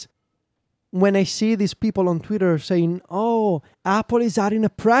iOS, when I see these people on Twitter saying, oh, Apple is adding a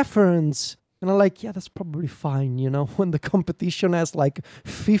preference. And I'm like, yeah, that's probably fine, when the competition has like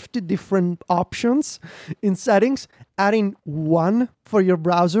 50 different options in settings, adding one for your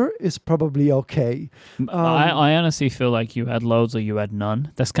browser is probably okay. I honestly feel like you had loads or you had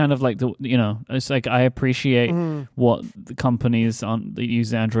none. That's kind of like it's like I appreciate what the companies that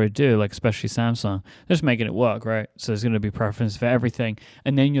use Android do, like especially Samsung. They're just making it work, right? So there's going to be preferences for everything.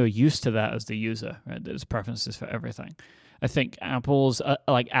 And then you're used to that as the user, right? There's preferences for everything. I think Apple's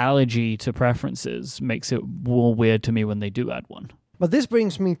allergy to preferences makes it more weird to me when they do add one. But this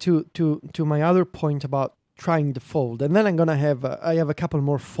brings me to my other point about trying the Fold, and then I'm gonna have I have a couple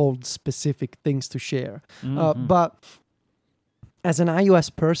more Fold specific things to share. But as an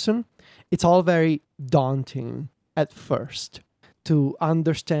iOS person, it's all very daunting at first to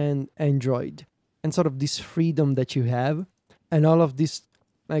understand Android and sort of this freedom that you have, and all of these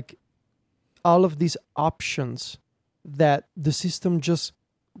options that the system just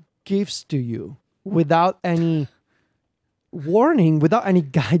gives to you without any warning, without any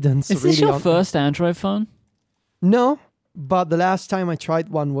guidance. Is this your first Android phone? No, but the last time I tried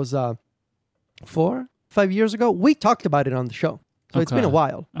one was 4-5 years ago. We talked about it on the show, so it's been a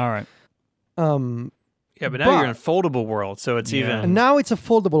while. All right. Yeah, but now you're in a foldable world, so it's even. And now it's a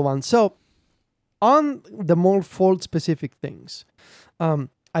foldable one. So on the more Fold-specific things,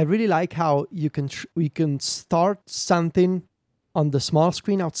 I really like how you can start something on the small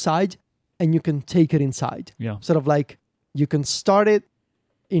screen outside and you can take it inside. Yeah. Sort of like you can start it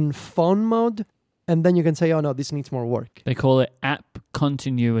in phone mode and then you can say, oh no, this needs more work. They call it app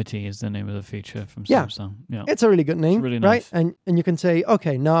continuity is the name of the feature from Yeah. Samsung. Yeah. It's a really good name, really right? nice. And you can say,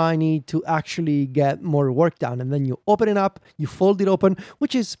 okay, now I need to actually get more work done. And then you open it up, you fold it open,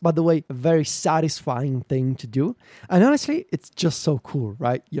 which is, by the way, a very satisfying thing to do. And honestly, it's just so cool,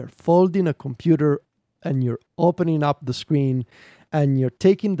 right? You're folding a computer and you're opening up the screen and you're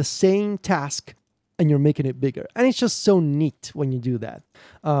taking the same task and you're making it bigger. And it's just so neat when you do that.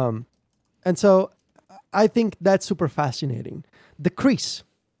 And so I think that's super fascinating. The crease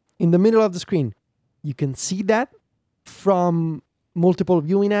in the middle of the screen, you can see that from multiple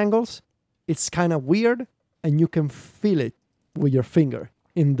viewing angles. It's kind of weird, and you can feel it with your finger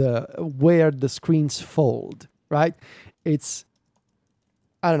in the where the screens fold, right? It's,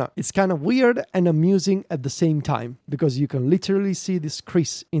 I don't know, it's kind of weird and amusing at the same time, because you can literally see this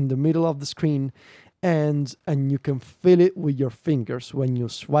crease in the middle of the screen, and you can feel it with your fingers when you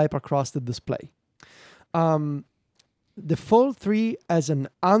swipe across the display. The Fold 3 has an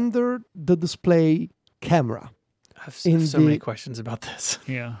under the display camera. I have so many questions about this.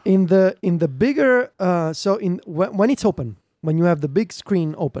 Yeah. In the bigger, when it's open, when you have the big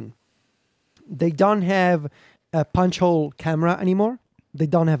screen open, they don't have a punch hole camera anymore. They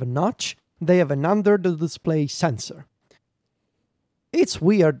don't have a notch. They have an under the display sensor. It's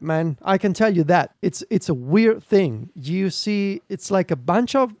weird, man. I can tell you that. It's a weird thing. You see, it's like a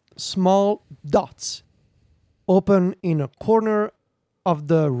bunch of small dots open in a corner of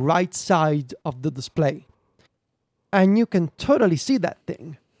the right side of the display. And you can totally see that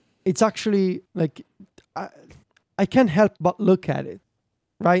thing. It's actually like, I can't help but look at it,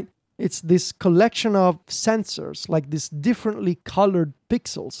 right? It's this collection of sensors, like these differently colored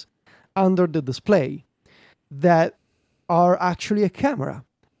pixels under the display that are actually a camera.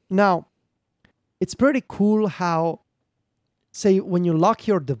 Now, it's pretty cool how, say, when you lock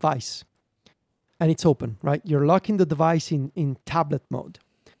your device and it's open, right? You're locking the device in tablet mode.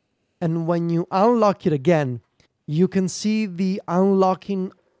 And when you unlock it again, you can see the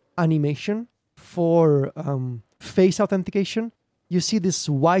unlocking animation for face authentication. You see this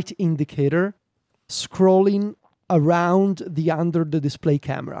white indicator scrolling around the under the display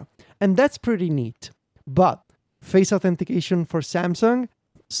camera. And that's pretty neat. But face authentication for Samsung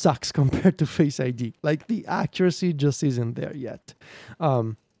sucks compared to Face ID. Like, the accuracy just isn't there yet.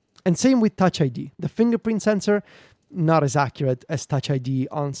 And same with Touch ID. The fingerprint sensor, not as accurate as Touch ID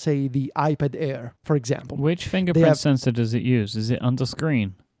on, say, the iPad Air, for example. Which fingerprint sensor does it use? Is it on the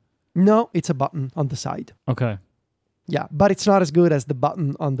screen? No, it's a button on the side. Okay. Yeah, but it's not as good as the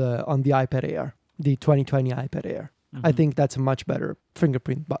button on the iPad Air, the 2020 iPad Air. Mm-hmm. I think that's a much better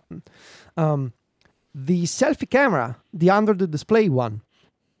fingerprint button. The selfie camera, the under the display one,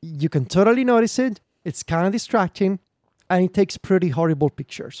 you can totally notice it. It's kind of distracting, and it takes pretty horrible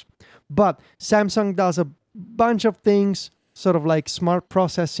pictures. But Samsung does a bunch of things, sort of like smart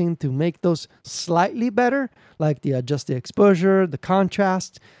processing, to make those slightly better, like they adjust the exposure, the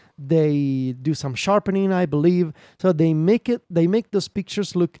contrast. They do some sharpening, I believe. So they make those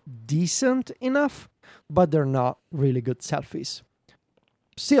pictures look decent enough, but they're not really good selfies.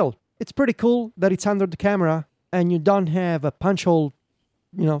 Still, it's pretty cool that it's under the camera and you don't have a punch hole,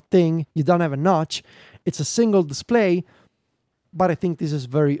 thing. You don't have a notch. It's a single display, but I think this is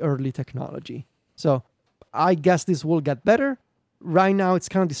very early technology. So I guess this will get better. Right now, it's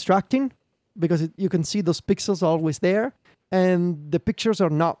kind of distracting because you can see those pixels always there, and the pictures are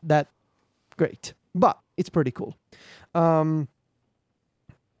not that great, but it's pretty cool. Haptic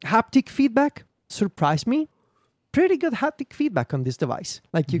feedback surprised me. Pretty good haptic feedback on this device.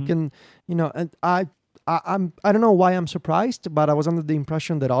 Like, you can, and I don't know why I'm surprised, but I was under the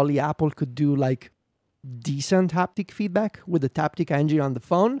impression that only Apple could do like decent haptic feedback with the Taptic engine on the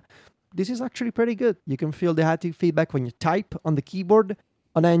phone. This is actually pretty good. You can feel the haptic feedback when you type on the keyboard.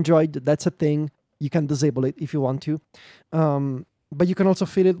 On Android, that's a thing. You can disable it if you want to. But you can also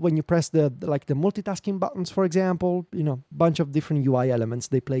feel it when you press the multitasking buttons, for example. Bunch of different UI elements.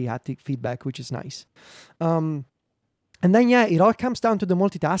 They play haptic feedback, which is nice. And then, it all comes down to the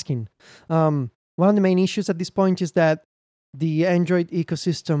multitasking. One of the main issues at this point is that the Android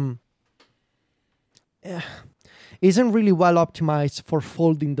ecosystem isn't really well optimized for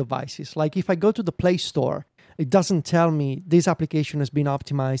folding devices. Like, if I go to the Play Store, it doesn't tell me this application has been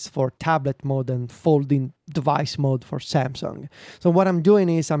optimized for tablet mode and folding device mode for Samsung. So what I'm doing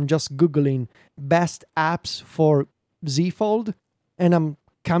is I'm just Googling best apps for Z Fold, and I'm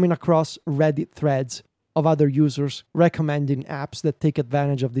coming across Reddit threads of other users recommending apps that take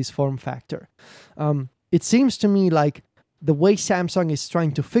advantage of this form factor. It seems to me like the way Samsung is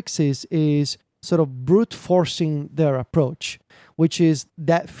trying to fix this is sort of brute forcing their approach, which is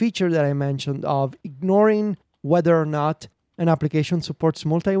that feature that I mentioned of ignoring whether or not an application supports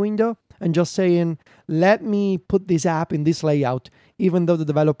multi-window and just saying, let me put this app in this layout, even though the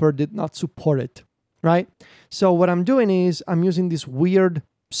developer did not support it, right? So what I'm doing is I'm using these weird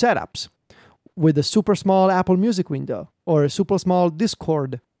setups with a super small Apple Music window or a super small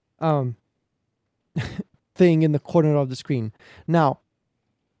Discord thing in the corner of the screen. Now,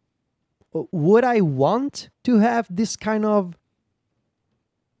 would I want to have this kind of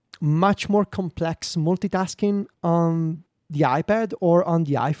much more complex multitasking on the iPad or on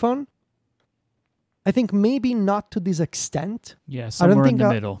the iPhone? I think maybe not to this extent. Yeah, somewhere in the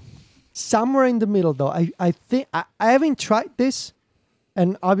middle. Somewhere in the middle, though. I think I haven't tried this,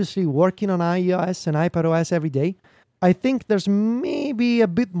 and obviously working on iOS and iPadOS every day, I think there's maybe a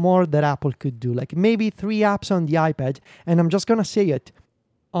bit more that Apple could do. Like maybe 3 apps on the iPad, and I'm just gonna say it.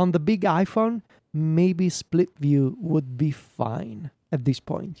 On the big iPhone, maybe split view would be fine at this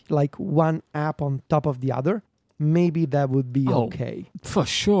point. Like one app on top of the other, maybe that would be okay. For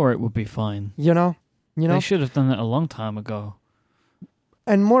sure it would be fine. You know? They should have done that a long time ago.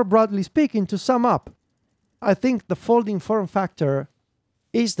 And more broadly speaking, to sum up, I think the folding form factor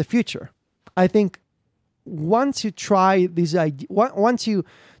is the future. I think once you try this idea, once you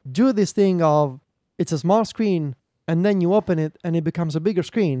do this thing of it's a small screen and then you open it and it becomes a bigger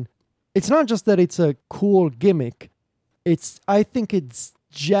screen, it's not just that it's a cool gimmick. I think it's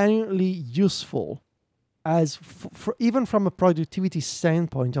genuinely useful as even from a productivity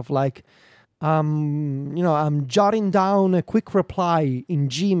standpoint of like, I'm jotting down a quick reply in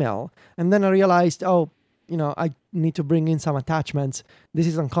Gmail, and then I realized, I need to bring in some attachments. This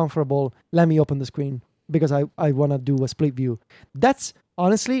is uncomfortable. Let me open the screen because I want to do a split view. That's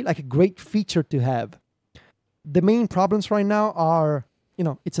honestly like a great feature to have. The main problems right now are,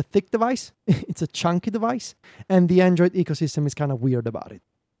 it's a thick device, it's a chunky device, and the Android ecosystem is kind of weird about it.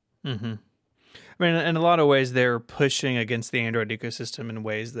 Mm-hmm. I mean, in a lot of ways, they're pushing against the Android ecosystem in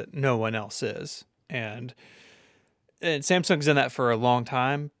ways that no one else is. And Samsung's done that for a long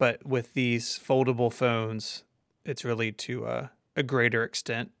time, but with these foldable phones, it's really to a greater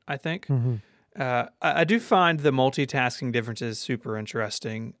extent, I think. Mm-hmm. I do find the multitasking differences super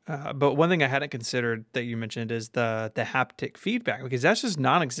interesting. But one thing I hadn't considered that you mentioned is the haptic feedback, because that's just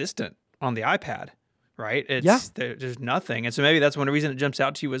non-existent on the iPad. Right? There's nothing. And so maybe that's one reason it jumps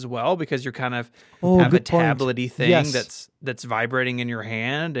out to you as well, because you're kind of have a tablet-y thing that's vibrating in your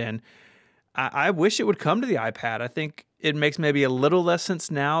hand. And I wish it would come to the iPad. I think it makes maybe a little less sense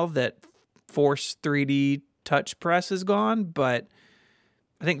now that Force 3D Touch Press is gone, but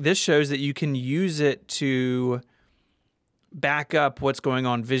I think this shows that you can use it to back up what's going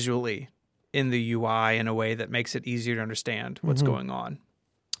on visually in the UI in a way that makes it easier to understand what's going on.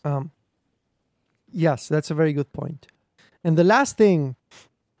 Yes, that's a very good point. And the last thing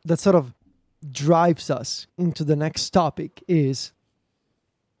that sort of drives us into the next topic is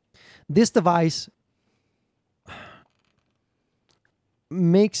this device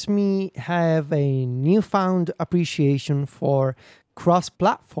makes me have a newfound appreciation for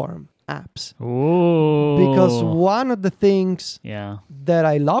cross-platform apps. Ooh. Because one of the things Yeah. that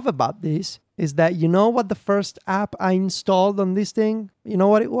I love about this is that you know what the first app I installed on this thing, you know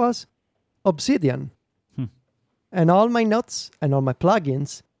what it was? Obsidian. And all my notes and all my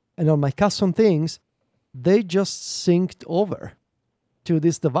plugins and all my custom things, they just synced over to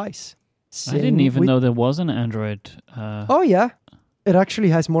this device. I didn't even know there was an Android. Oh, yeah. It actually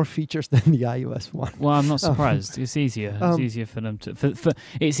has more features than the iOS one. Well, I'm not surprised. It's easier. It's easier for them to...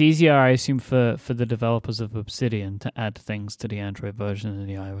 it's easier, I assume, for the developers of Obsidian to add things to the Android version than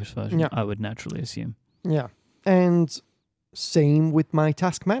the iOS version. Yeah. I would naturally assume. Yeah. And same with my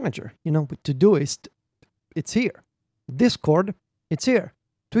task manager. With Todoist, it's here. Discord, it's here.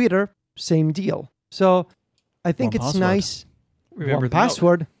 Twitter, same deal. So I think it's nice. Remember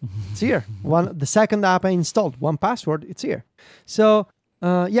 1Password, it's here. The second app I installed, 1Password, it's here. So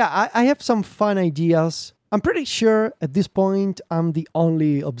I have some fun ideas. I'm pretty sure at this point I'm the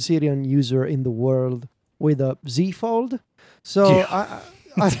only Obsidian user in the world with a Z Fold. So yeah.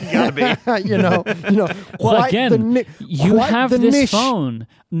 Gotta be. Well, again, you have this niche. Phone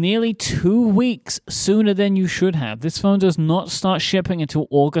nearly 2 weeks sooner than you should have. This phone does not start shipping until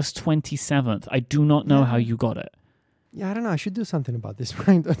August 27th. I do not know how you got it. Yeah, I don't know. I should do something about this,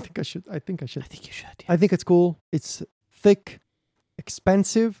 right? I think I should. I think you should. Yeah. I think it's cool. It's thick,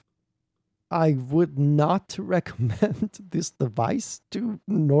 expensive. I would not recommend this device to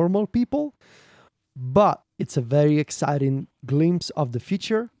normal people, but it's a very exciting glimpse of the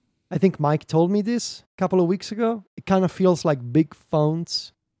future. I think Mike told me this a couple of weeks ago. It kind of feels like big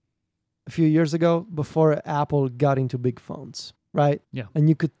phones a few years ago before Apple got into big phones. right? Yeah. And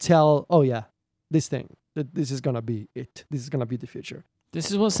you could tell, oh yeah, this is gonna be it. This is gonna be the future.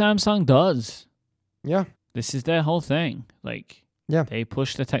 This is what Samsung does. Yeah. This is their whole thing. Like, Yeah. they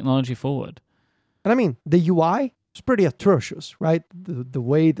push the technology forward. And I mean, the UI is pretty atrocious, right? The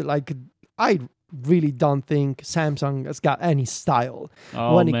way that, like, I really don't think Samsung has got any style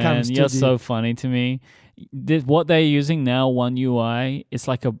Oh when it man, comes to you're so funny to me. What they're using now, One UI, it's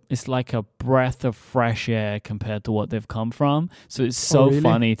like a breath of fresh air compared to what they've come from. So it's so really?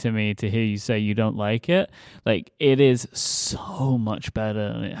 funny to me to hear you say you don't like it. Like, it is so much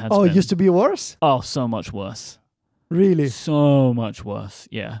better than it has Oh, been. it used to be worse? Oh, so much worse. Really? So much worse.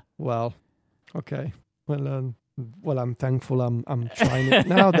 Yeah. Well, okay. Well, I'm thankful I'm trying it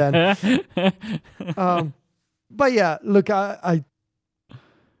now then. But yeah, look, I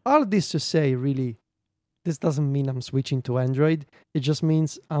all this to say, really, this doesn't mean I'm switching to Android. It just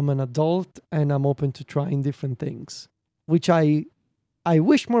means I'm an adult and I'm open to trying different things, which I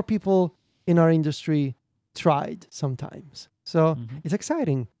wish more people in our industry tried sometimes. So it's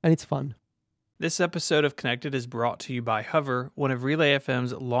exciting and it's fun. This episode of Connected is brought to you by Hover, one of Relay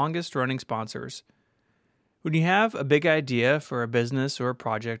FM's longest-running sponsors. When you have a big idea for a business or a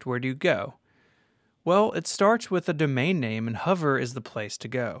project, where do you go? Well, it starts with a domain name, and Hover is the place to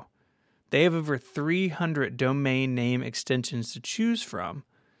go. They have over 300 domain name extensions to choose from.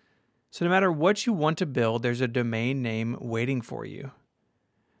 So no matter what you want to build, there's a domain name waiting for you.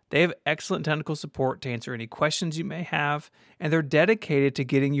 They have excellent technical support to answer any questions you may have, and they're dedicated to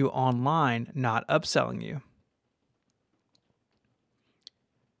getting you online, not upselling you.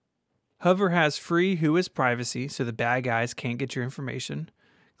 Hover has free Whois privacy, so the bad guys can't get your information,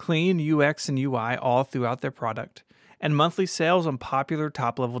 clean UX and UI all throughout their product, and monthly sales on popular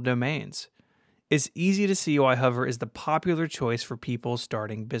top-level domains. It's easy to see why Hover is the popular choice for people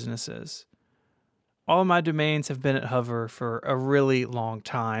starting businesses. All of my domains have been at Hover for a really long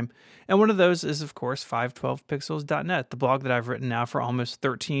time, and one of those is, of course, 512pixels.net, the blog that I've written now for almost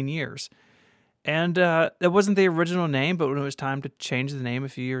 13 years. And it wasn't the original name, but when it was time to change the name a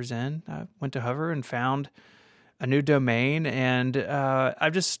few years in, I went to Hover and found a new domain, and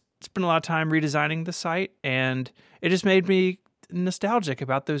I've just spent a lot of time redesigning the site, and it just made me nostalgic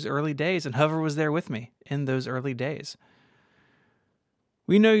about those early days, and Hover was there with me in those early days.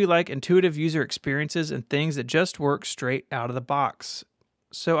 We know you like intuitive user experiences and things that just work straight out of the box,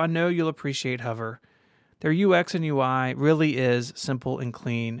 so I know you'll appreciate Hover. Their UX and UI really is simple and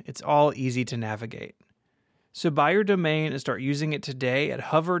clean. It's all easy to navigate. So buy your domain and start using it today at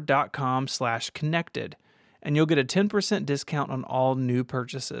hover.com/connected, and you'll get a 10% discount on all new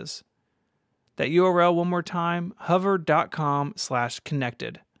purchases. That URL one more time,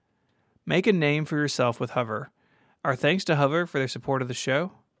 hover.com/connected. Make a name for yourself with Hover. Our thanks to Hover for their support of the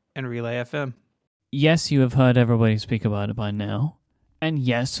show and Relay FM. Yes, you have heard everybody speak about it by now. And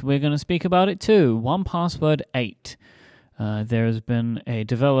yes, we're going to speak about it too. 1Password 8. There has been a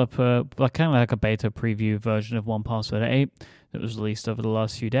developer, kind of like a beta preview version of 1Password 8 that was released over the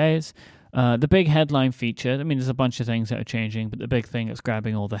last few days. The big headline feature, I mean, there's a bunch of things that are changing, but the big thing that's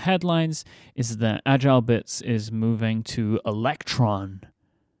grabbing all the headlines is that Agile Bits is moving to Electron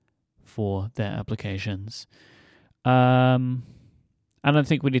for their applications. I don't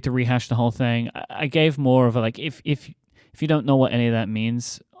think we need to rehash the whole thing. I gave more of a, like, if you don't know what any of that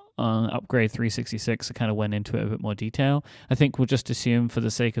means, on Upgrade 366, I kind of went into it a bit more detail. I think we'll just assume, for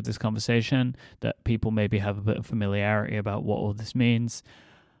the sake of this conversation, that people maybe have a bit of familiarity about what all this means.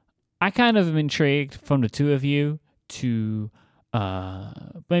 I kind of am intrigued from the two of you to,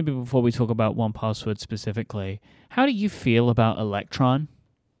 maybe before we talk about 1Password specifically, how do you feel about Electron?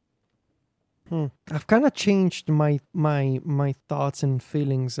 I've kind of changed my thoughts and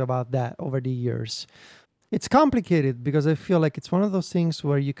feelings about that over the years. It's complicated because I feel like it's one of those things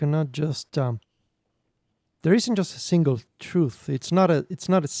where you cannot just there isn't just a single truth. It's not a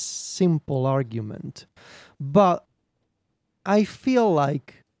simple argument. But I feel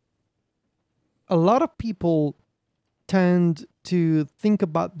like a lot of people tend to think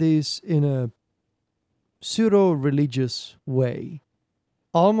about this in a pseudo-religious way.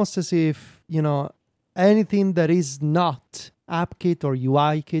 Almost as if, anything that is not AppKit or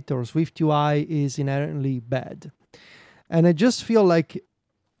UIKit or SwiftUI is inherently bad. And I just feel like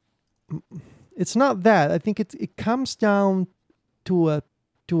it's not that. I think it comes down to a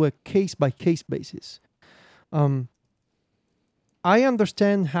case-by-case basis. I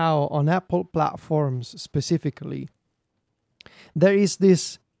understand how on Apple platforms specifically, there is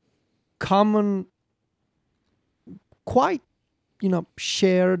this common, quite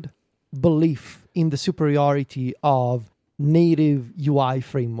shared belief in the superiority of native UI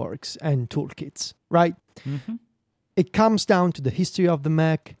frameworks and toolkits, right? Mm-hmm. it comes down to the history of the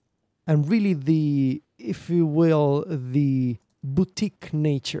Mac and really the, if you will, the boutique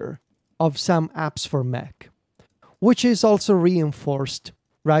nature of some apps for Mac, which is also reinforced,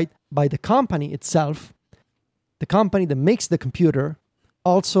 right, by the company itself. The company that makes the computer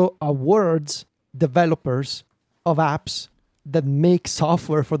also awards developers of apps that make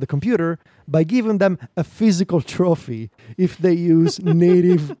software for the computer by giving them a physical trophy if they use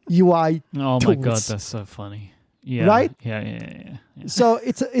native UI Oh tools. my god, that's so funny. Yeah. Right? Yeah. So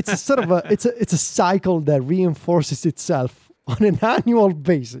it's a sort of it's a cycle that reinforces itself on an annual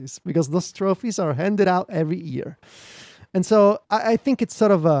basis because those trophies are handed out every year. And so I think it's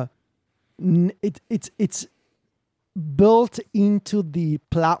sort of it's built into the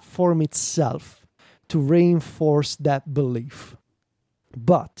platform itself to reinforce that belief.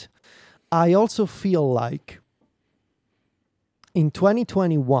 But I also feel like in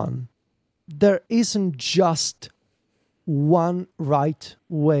 2021, there isn't just one right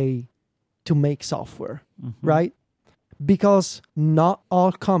way to make software, right? Because not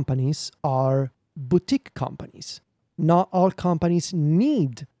all companies are boutique companies. Not all companies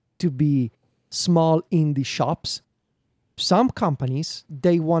need to be small indie shops. Some companies,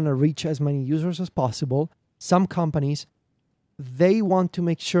 they want to reach as many users as possible. Some companies, they want to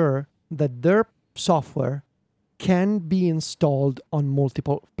make sure that their software can be installed on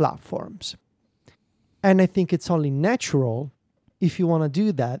multiple platforms. And I think it's only natural, if you want to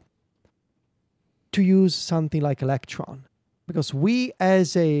do that, to use something like Electron. Because we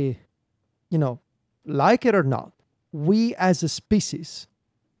as a, like it or not, we as a species,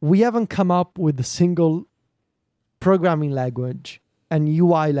 we haven't come up with a single programming language and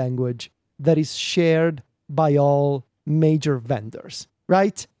UI language that is shared by all major vendors,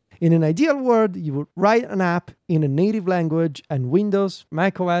 right? In an ideal world, you would write an app in a native language and Windows,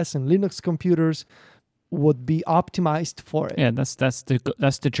 macOS, and Linux computers would be optimized for it. Yeah, that's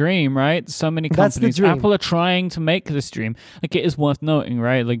the dream, right? So many That's the companies. dream. Apple are trying to make this dream. Like, it is worth noting,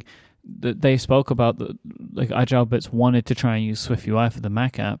 right? Like, they spoke about Agile Bits wanted to try and use SwiftUI for the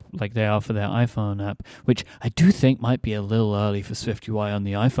Mac app, like they are for their iPhone app, which I do think might be a little early for SwiftUI on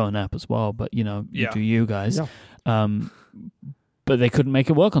the iPhone app as well. But you do you guys. Yeah. But they couldn't make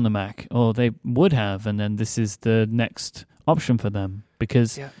it work on the Mac, or they would have, and then this is the next option for them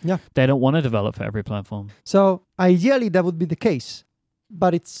because they don't want to develop for every platform. So ideally that would be the case,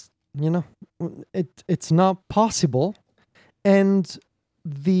 but it's it's not possible, and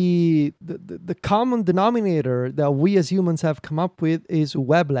the common denominator that we as humans have come up with is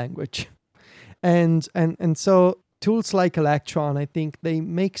web language, and so tools like Electron, I think they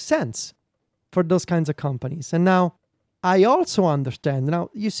make sense for those kinds of companies. And now I also understand,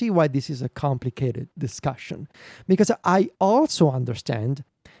 now you see why this is a complicated discussion, because I also understand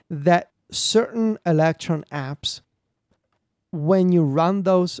that certain Electron apps, when you run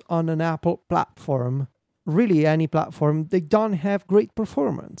those on an Apple platform, really any platform, they don't have great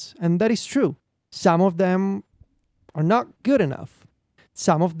performance. And that is true. Some of them are not good enough.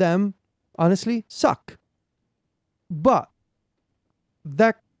 Some of them, honestly, suck. But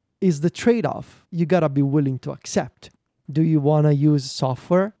that is the trade-off you gotta be willing to accept. Do you want to use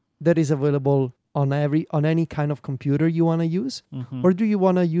software that is available on any kind of computer you want to use? Or do you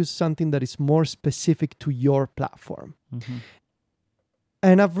want to use something that is more specific to your platform?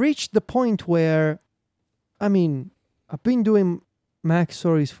 And I've reached the point where, I've been doing Mac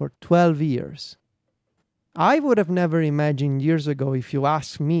stories for 12 years. I would have never imagined years ago, if you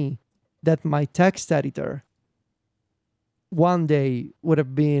asked me, that my text editor one day would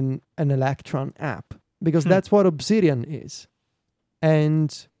have been an Electron app, because that's what Obsidian is.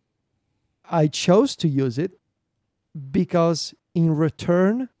 And I chose to use it because in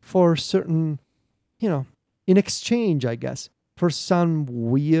return for certain, in exchange, I guess, for some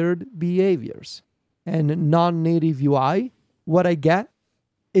weird behaviors and non-native UI, what I get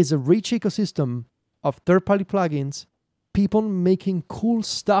is a rich ecosystem of third-party plugins, people making cool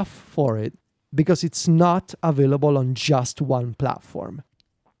stuff for it because it's not available on just one platform.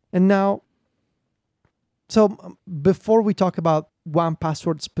 And now, so before we talk about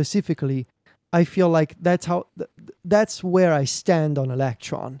 1Password specifically, I feel like that's where I stand on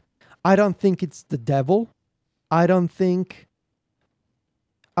Electron. I don't think it's the devil. I don't think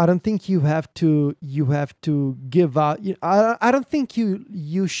you have to give out. I don't think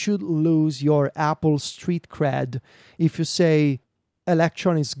you should lose your Apple street cred if you say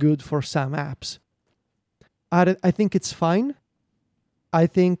Electron is good for some apps. I think it's fine. I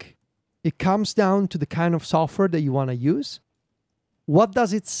think it comes down to the kind of software that you want to use. What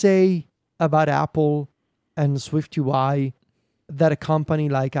does it say about Apple and SwiftUI that a company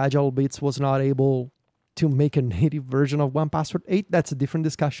like Agile Bits was not able to make a native version of 1Password 8. That's a different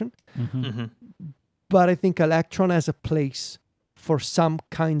discussion. Mm-hmm. Mm-hmm. But I think Electron has a place for some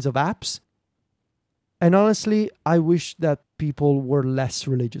kinds of apps. And honestly, I wish that people were less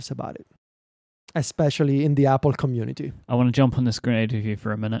religious about it, especially in the Apple community. I want to jump on this grenade with you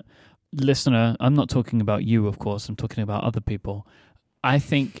for a minute. Listener, I'm not talking about you, of course. I'm talking about other people. I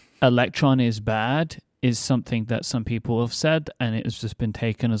think Electron is bad is something that some people have said, and it has just been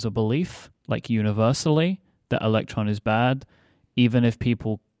taken as a belief, like universally, that Electron is bad, even if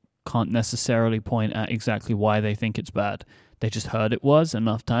people can't necessarily point at exactly why they think it's bad. They just heard it was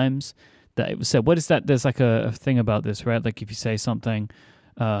enough times that it was said. What is that? There's like a thing about this, right? Like if you say something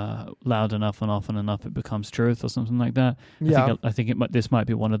loud enough and often enough, it becomes truth or something like that. Yeah. I think this might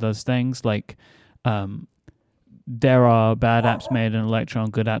be one of those things. Like there are bad apps made in Electron,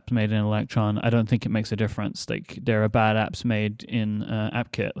 good apps made in Electron. I don't think it makes a difference. Like there are bad apps made in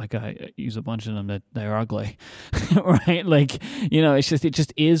AppKit. Like I use a bunch of them. They're ugly, right? Like it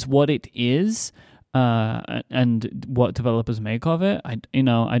just is what it is. And what developers make of it, I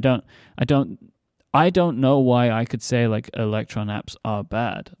don't know why I could say like Electron apps are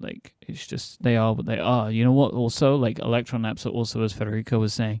bad. Like it's just they are what they are. You know what? Also, like Electron apps are also, as Federico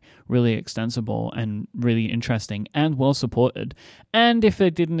was saying, really extensible and really interesting and well supported. And if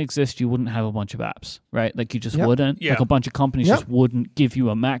it didn't exist, you wouldn't have a bunch of apps, right? Like you just wouldn't. Yeah. Like a bunch of companies just wouldn't give you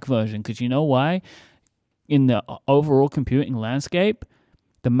a Mac version because you know why? In the overall computing landscape,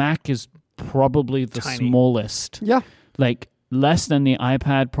 the Mac is probably the Tiny. smallest. Yeah. Like less than the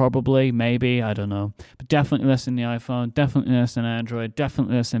iPad, probably, maybe, I don't know. But definitely less than the iPhone, definitely less than Android,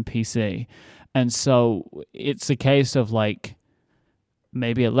 definitely less than PC. And so it's a case of like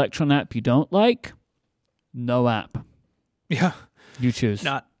maybe Electron app you don't like, no app. Yeah. You choose.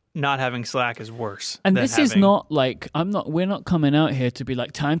 Not having Slack is worse. And than this is having- not like we're not coming out here to be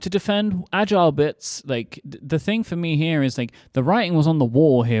like time to defend agile bits. Like the thing for me here is like the writing was on the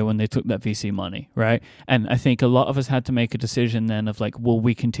wall here when they took that VC money, right? And I think a lot of us had to make a decision then of like, will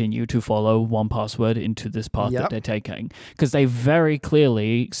we continue to follow 1Password into this path that they're taking? Because they very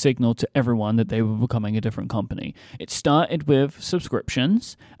clearly signaled to everyone that they were becoming a different company. It started with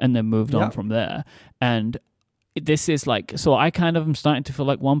subscriptions and then moved on from there. And this is like, so I kind of am starting to feel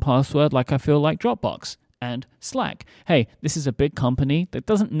like 1Password, like I feel like Dropbox and Slack. Hey, this is a big company that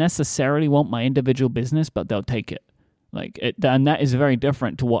doesn't necessarily want my individual business, but they'll take it. And that is very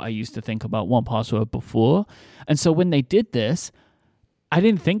different to what I used to think about 1Password before. And so when they did this, I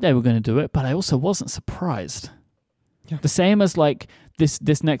didn't think they were going to do it, but I also wasn't surprised. Yeah. The same as like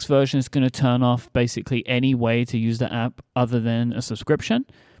this next version is going to turn off basically any way to use the app other than a subscription.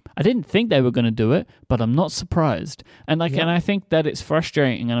 I didn't think they were going to do it, but I'm not surprised. And and I think that it's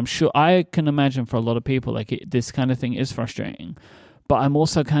frustrating, and I'm sure I can imagine for a lot of people, this kind of thing is frustrating. But I'm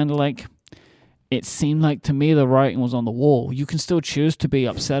also kind of like, it seemed like to me the writing was on the wall. You can still choose to be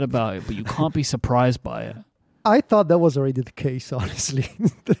upset about it, but you can't be surprised by it. I thought that was already the case, honestly,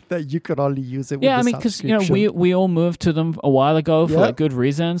 that you could only use it with the because subscription. we all moved to them a while ago for like good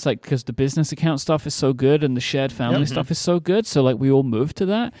reasons, like because the business account stuff is so good and the shared family stuff is so good. So like we all moved to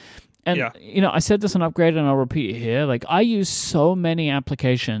that. And I said this on Upgrade and I'll repeat it here. Like I use so many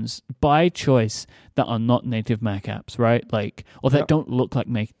applications by choice that are not native Mac apps, right? Like, or that don't look like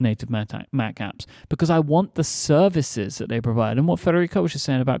native Mac apps because I want the services that they provide. And what Federico was just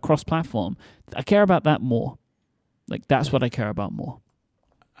saying about cross-platform, I care about that more. Like, that's what I care about more.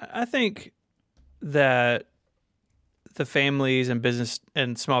 I think that the families and business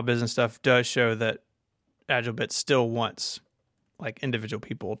and small business stuff does show that AgileBit still wants like individual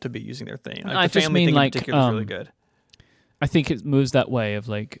people to be using their thing. Like, I the just family mean thing like in particular is really good. I think it moves that way of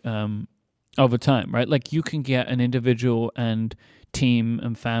like over time, right? Like you can get an individual and team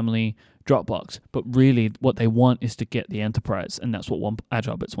and family Dropbox, but really what they want is to get the enterprise, and that's what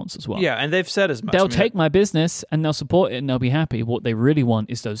AgileBits wants as well. Yeah, and they've said as much. They'll take my business and they'll support it and they'll be happy. What they really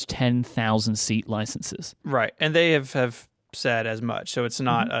want is those 10,000 seat licenses. Right, and they have said as much, so it's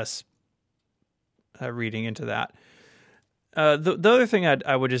not us reading into that. The other thing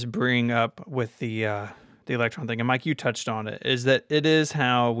I would just bring up with the Electron thing, and Mike, you touched on it, is that it is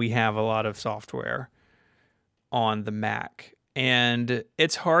how we have a lot of software on the Mac. And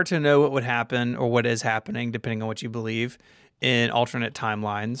it's hard to know what would happen or what is happening, depending on what you believe, in alternate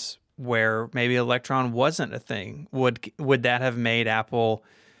timelines where maybe Electron wasn't a thing. Would that have made Apple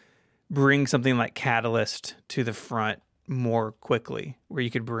bring something like Catalyst to the front more quickly, where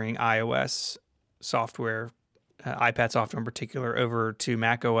you could bring iOS software, iPad software in particular, over to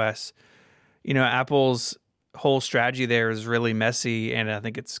macOS? Apple's whole strategy there is really messy, and I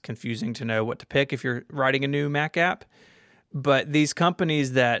think it's confusing to know what to pick if you're writing a new Mac app. But these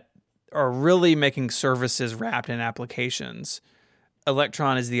companies that are really making services wrapped in applications,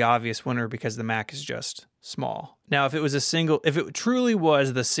 Electron is the obvious winner because the Mac is just small. Now, if it truly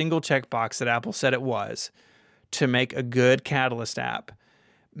was the single checkbox that Apple said it was to make a good Catalyst app,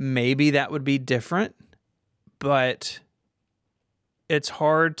 maybe that would be different, but it's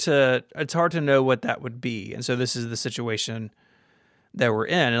hard to know what that would be. And so this is the situation that we're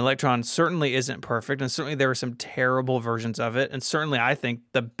in. And Electron certainly isn't perfect, and certainly there are some terrible versions of it, and certainly I think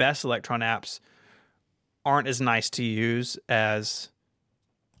the best Electron apps aren't as nice to use as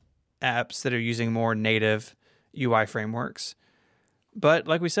apps that are using more native UI frameworks. But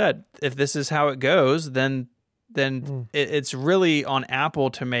like we said, if this is how it goes, then it's really on Apple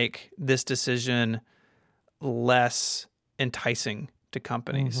to make this decision less enticing to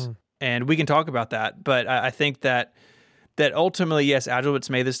companies. And we can talk about that, but I think that ultimately, yes, AgileBits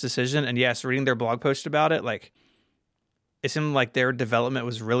made this decision, and yes, reading their blog post about it, like, it seemed like their development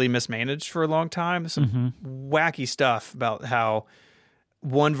was really mismanaged for a long time. Some wacky stuff about how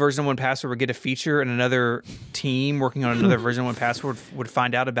one version of 1Password would get a feature and another team working on another version of 1Password would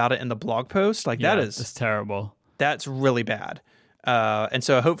find out about it in the blog post. Like, that's terrible. That's really bad. And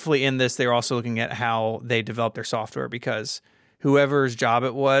so hopefully in this, they're also looking at how they develop their software, because whoever's job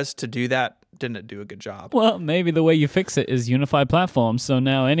it was to do that didn't do a good job. Well, maybe the way you fix it is unified platform, so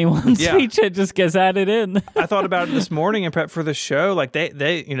now anyone's feature just gets added in. I thought about it this morning in prep for the show. Like, they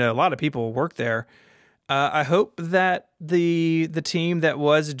a lot of people work there. I hope that the team that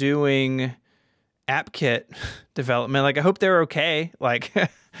was doing AppKit development, like, I hope they're okay. Like,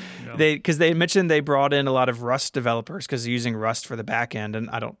 because they mentioned they brought in a lot of Rust developers because they're using Rust for the back end, and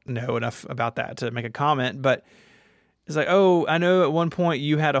I don't know enough about that to make a comment, but it's like, oh, I know at one point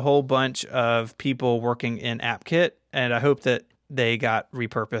you had a whole bunch of people working in AppKit, and I hope that they got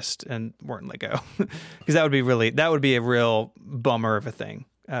repurposed and weren't let go, because that would be a real bummer of a thing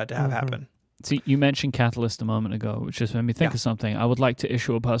to have happen. See, you mentioned Catalyst a moment ago, which just made me think of something. I would like to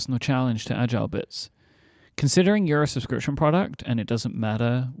issue a personal challenge to AgileBits. Considering you're a subscription product, and it doesn't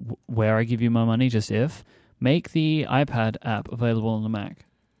matter where I give you my money, just if, make the iPad app available on the Mac.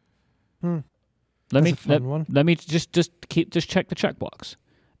 Let me just check the checkbox.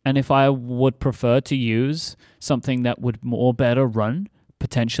 And if I would prefer to use something that would more better run,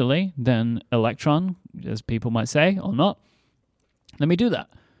 potentially, than Electron, as people might say, or not, let me do that.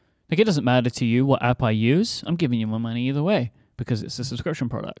 Like, it doesn't matter to you what app I use. I'm giving you my money either way because it's a subscription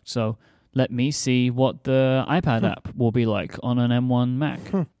product. So let me see what the iPad app will be like on an M1 Mac.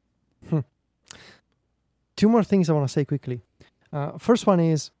 Two more things I want to say quickly. First one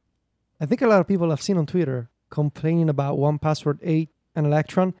is, I think a lot of people I've seen on Twitter complaining about 1Password 8 and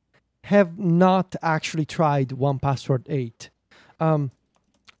Electron have not actually tried 1Password 8.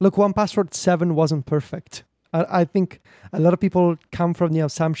 Look, 1Password 7 wasn't perfect. I think a lot of people come from the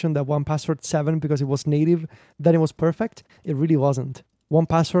assumption that 1Password 7, because it was native, then it was perfect. It really wasn't.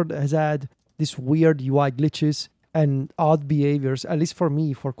 1Password has had these weird UI glitches and odd behaviors, at least for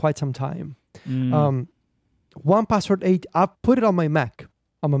me, for quite some time. 1Password 8, I've put it on my Mac.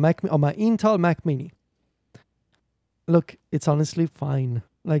 On my Intel Mac Mini. Look, it's honestly fine.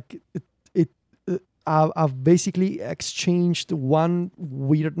 Like, I've basically exchanged one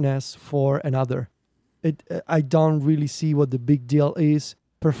weirdness for another. I don't really see what the big deal is.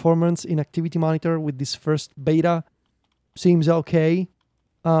 Performance in Activity Monitor with this first beta seems okay.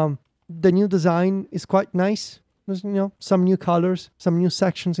 The new design is quite nice. There's, some new colors, some new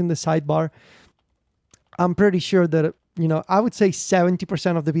sections in the sidebar. I'm pretty sure that, I would say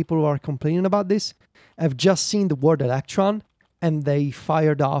 70% of the people who are complaining about this have just seen the word Electron and they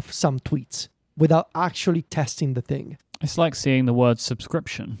fired off some tweets without actually testing the thing. It's like seeing the word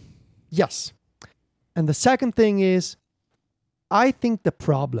subscription. Yes. And the second thing is, I think the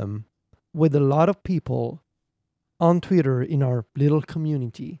problem with a lot of people on Twitter in our little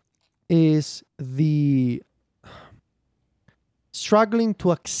community is the struggling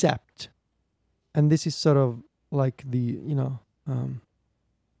to accept, and this is sort of like the,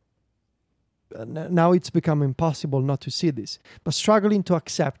 now it's become impossible not to see this, but struggling to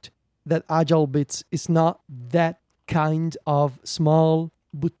accept that AgileBits is not that kind of small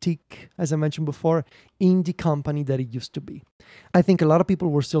boutique, as I mentioned before, indie company that it used to be. I think a lot of people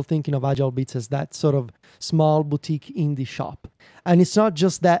were still thinking of AgileBits as that sort of small boutique indie shop. And it's not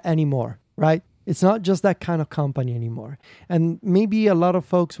just that anymore, right? It's not just that kind of company anymore. And maybe a lot of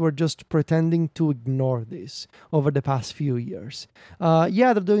folks were just pretending to ignore this over the past few years.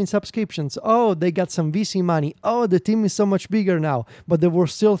 They're doing subscriptions. Oh, they got some VC money. Oh, the team is so much bigger now. But they were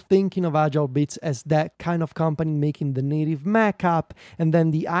still thinking of AgileBits as that kind of company making the native Mac app, and then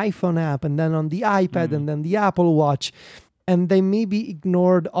the iPhone app, and then on the iPad, and then the Apple Watch. and they maybe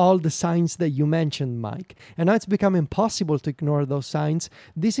ignored all the signs that you mentioned, Mike. And now it's become impossible to ignore those signs.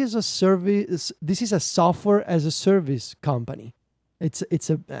 This is a service. This is a software as a service company. It's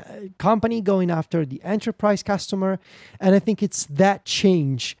a company going after the enterprise customer, and I think it's that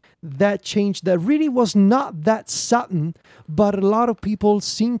change that really was not that sudden, but a lot of people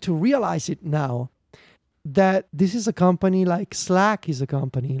seem to realize it now. That this is a company like Slack is a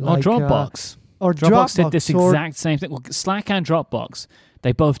company like Dropbox. Or Dropbox did this or- exact same thing. Well, Slack and Dropbox,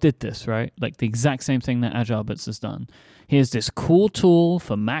 they both did this, right? Like the exact same thing that Agile Bits has done. Here's this cool tool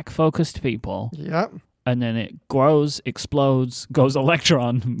for Mac-focused people. Yeah. And then it grows, explodes, goes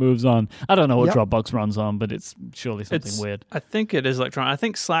Electron, moves on. I don't know what Yep. Dropbox runs on, but it's surely something weird. I think it is Electron. I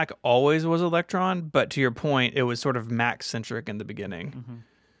think Slack always was Electron, but to your point, it was sort of Mac-centric in the beginning.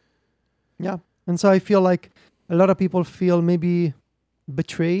 Yeah. And so I feel like a lot of people feel maybe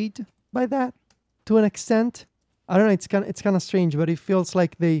betrayed by that to an extent. I don't know, it's kind of strange, but it feels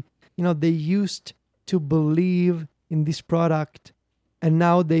like they used to believe in this product and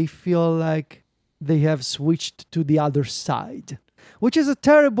now they feel like they have switched to the other side, which is a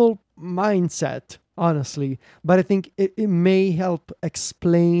terrible mindset, honestly. But I think it may help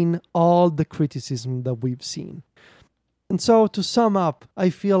explain all the criticism that we've seen. And so to sum up, I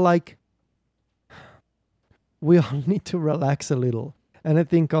feel like we all need to relax a little. And I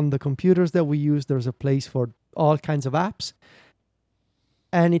think on the computers that we use, there's a place for all kinds of apps.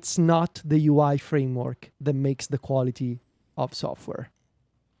 And it's not the UI framework that makes the quality of software.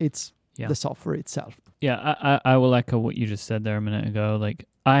 It's the software itself. Yeah, I will echo what you just said there a minute ago. Like,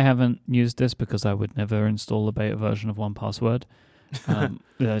 I haven't used this because I would never install a beta version of 1Password.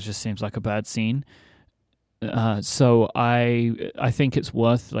 That just seems like a bad scene. So I think it's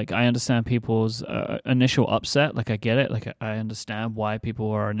worth, like, I understand people's initial upset. Like, I get it. Like, I understand why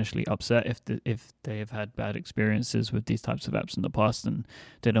people are initially upset if they have had bad experiences with these types of apps in the past and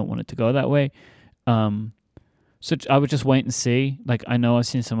they don't want it to go that way. So I would just wait and see. Like, I know I've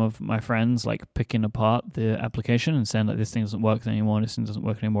seen some of my friends like picking apart the application and saying like, this thing doesn't work anymore, this thing doesn't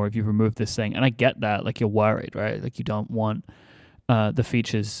work anymore if you remove this thing. And I get that. Like, you're worried, right? Like, you don't want the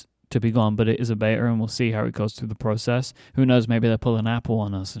features to be gone, but it is a beta and we'll see how it goes through the process. Who knows? Maybe they'll pull an Apple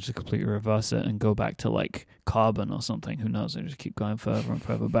on us and just completely reverse it and go back to like Carbon or something. Who knows? They just keep going further and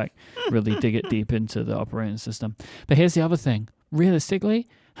further back, really dig it deep into the operating system. But here's the other thing. Realistically,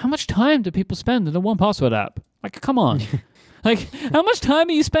 how much time do people spend in a 1Password app? Like, come on. Like, how much time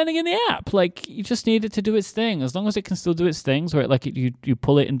are you spending in the app? Like, you just need it to do its thing. As long as it can still do its things, where you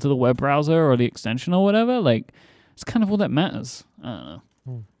pull it into the web browser or the extension or whatever, like, it's kind of all that matters. I don't know.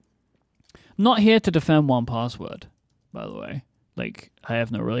 I'm not here to defend 1Password, by the way. Like, I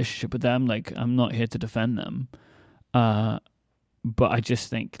have no relationship with them. Like, I'm not here to defend them. But I just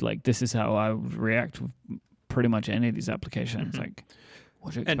think, like, this is how I would react with pretty much any of these applications. Like,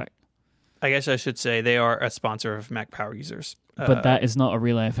 what do you expect? I guess I should say they are a sponsor of Mac Power Users. But that is not a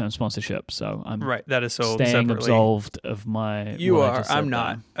Relay FM sponsorship, so I'm right. That is sold staying separately. absolved of my. You what I are. just said I'm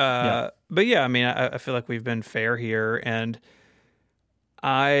not. there. But yeah, I mean, I feel like we've been fair here, and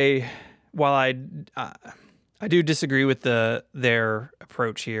while I do disagree with their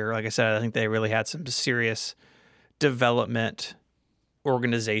approach here. Like I said, I think they really had some serious development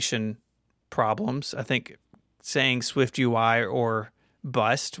organization problems. I think saying Swift UI or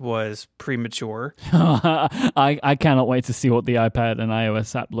bust was premature. I cannot wait to see what the iPad and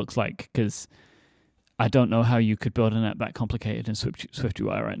iOS app looks like, because I don't know how you could build an app that complicated in Swift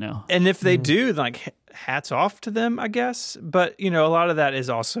UI right now. And if they do, like, hats off to them, I guess. But, a lot of that is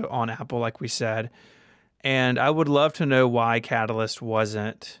also on Apple, like we said. And I would love to know why Catalyst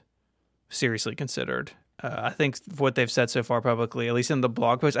wasn't seriously considered. I think what they've said so far publicly, at least in the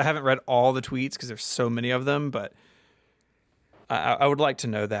blog post, I haven't read all the tweets because there's so many of them, but I would like to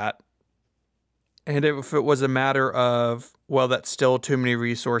know that. And if it was a matter of, well, that's still too many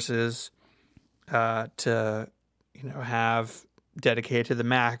resources to, have dedicated to the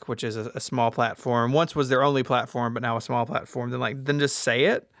Mac, which is a small platform. Once was their only platform, but now a small platform. Then just say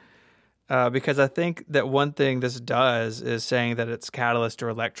it. Because I think that one thing this does is saying that it's Catalyst or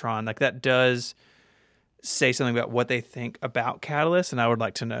Electron. Like, that does say something about what they think about Catalyst, and I would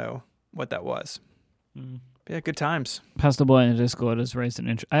like to know what that was. Yeah, good times. Pastor Boy in the Discord has raised an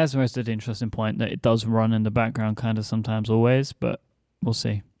interesting point that it does run in the background kind of sometimes always, but we'll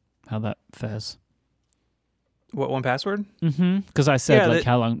see how that fares. What, 1Password? Mm-hmm. Because I said,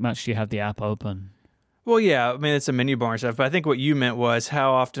 how much do you have the app open? Well, yeah, I mean, it's a menu bar and stuff, but I think what you meant was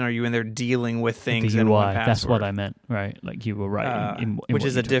how often are you in there dealing with things in 1Password? That's what I meant, right? Like, you were right. In which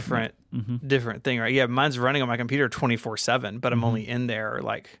is a different different thing, right? Yeah, mine's running on my computer 24/7, but I'm only in there,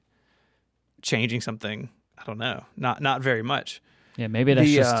 like, changing something. I don't know, not very much. Yeah, maybe that's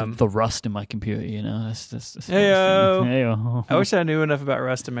The, just the rust in my computer, you know. That's Heyo. Heyo. I wish I knew enough about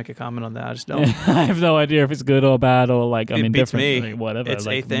Rust to make a comment on that. I just don't. I have no idea if it's good or bad or like It beats indifferent. me. Like, whatever. It's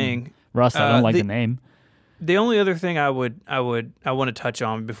like, a thing. Rust, I don't like the name. The only other thing I want to touch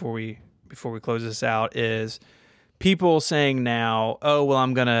on before we close this out is people saying now, oh well,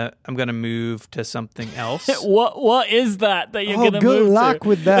 I'm gonna move to something else. What is that you're gonna move good luck to?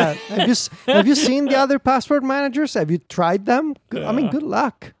 with that. Have you seen the other password managers? Have you tried them? I mean, good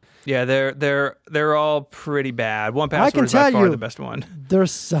luck. Yeah, they're all pretty bad. 1Password can is by tell far you, the best one.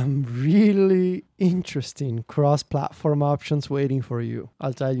 There's some really interesting cross-platform options waiting for you.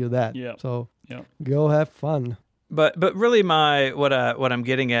 I'll tell you that. Yeah. So Yeah. go have fun. But really, what I'm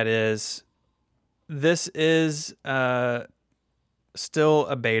getting at is this is still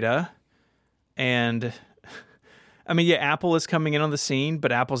a beta, and I mean, yeah, Apple is coming in on the scene,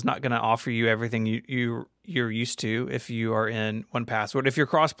 but Apple's not going to offer you everything you're used to if you are in 1Password. If you're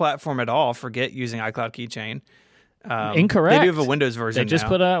cross-platform at all, forget using iCloud Keychain. Incorrect. They do have a Windows version. They just now.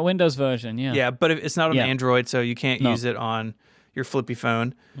 put a Windows version. Yeah. Yeah, but it's not on Android, so you can't use it on your flippy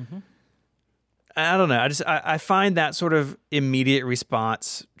phone. Mm-hmm. I don't know. I find that sort of immediate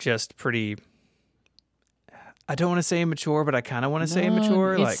response just pretty. I don't want to say immature, but I kind of want to say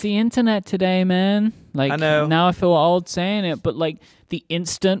immature. It's Like the internet today, man. Like I know. now I feel old saying it, but like the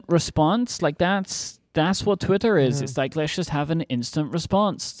instant response, like that's what Twitter is. Yeah. It's like let's just have an instant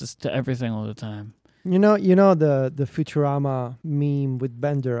response to everything all the time. You know the Futurama meme with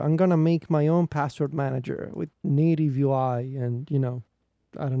Bender. I'm gonna make my own password manager with native UI and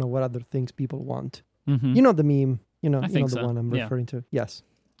I don't know what other things people want. Mm-hmm. You know the meme. You know I the think so. one I'm Yeah. referring to. Yes.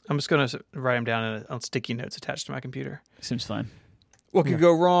 I'm just going to write them down on sticky notes attached to my computer. Seems fine. What could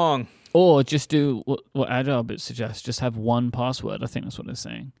go wrong? Or just do what Adobe suggests. Just have one password. I think that's what it's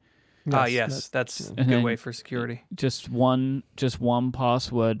saying. Yes, that's a And good then way for security. Just one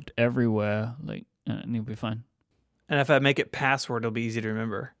password everywhere. Like and you'll be fine. And if I make it password, it'll be easy to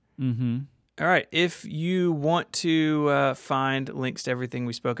remember. Mm-hmm. All right. If you want to find links to everything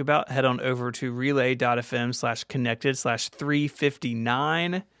we spoke about, head on over to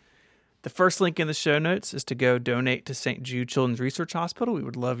relay.fm/connected/359. The first link in the show notes is to go donate to St. Jude Children's Research Hospital. We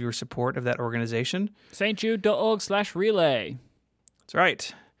would love your support of that organization. stjude.org/relay. That's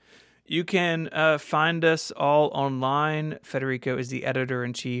right. You can find us all online. Federico is the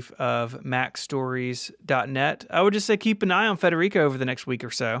editor-in-chief of macstories.net. I would just say keep an eye on Federico over the next week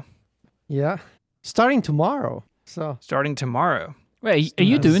or so. Yeah. Starting tomorrow. So Starting tomorrow. Wait, are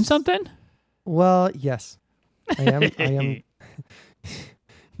you doing something? well, yes. I am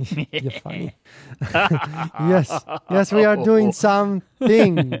You're funny. Yes, we are doing some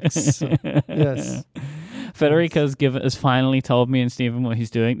things. Yes. Federico's finally told me and Stephen what he's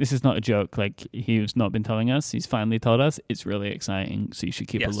doing. This is not a joke. Like he's not been telling us. He's finally told us. It's really exciting. So you should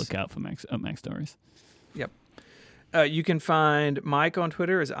keep a lookout for Mac Stories. Yep. You can find Mike on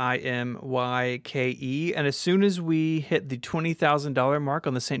Twitter as IMYKE. And as soon as we hit the $20,000 mark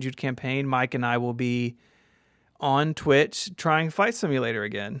on the St. Jude campaign, Mike and I will be on Twitch trying Flight Simulator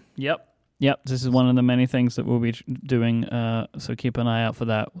again. Yep. This is one of the many things that we'll be doing. So keep an eye out for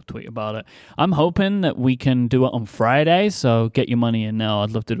that. We'll tweet about it. I'm hoping that we can do it on Friday. So get your money in now. I'd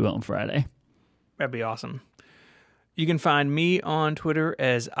love to do it on Friday. That'd be awesome. You can find me on Twitter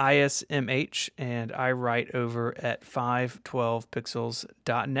as ISMH, and I write over at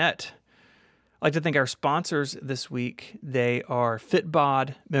 512pixels.net. I'd like to thank our sponsors this week. They are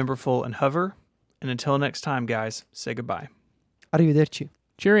Fitbod, Memberful, and Hover. And until next time, guys, say goodbye. Arrivederci.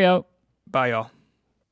 Cheerio. Bye, y'all.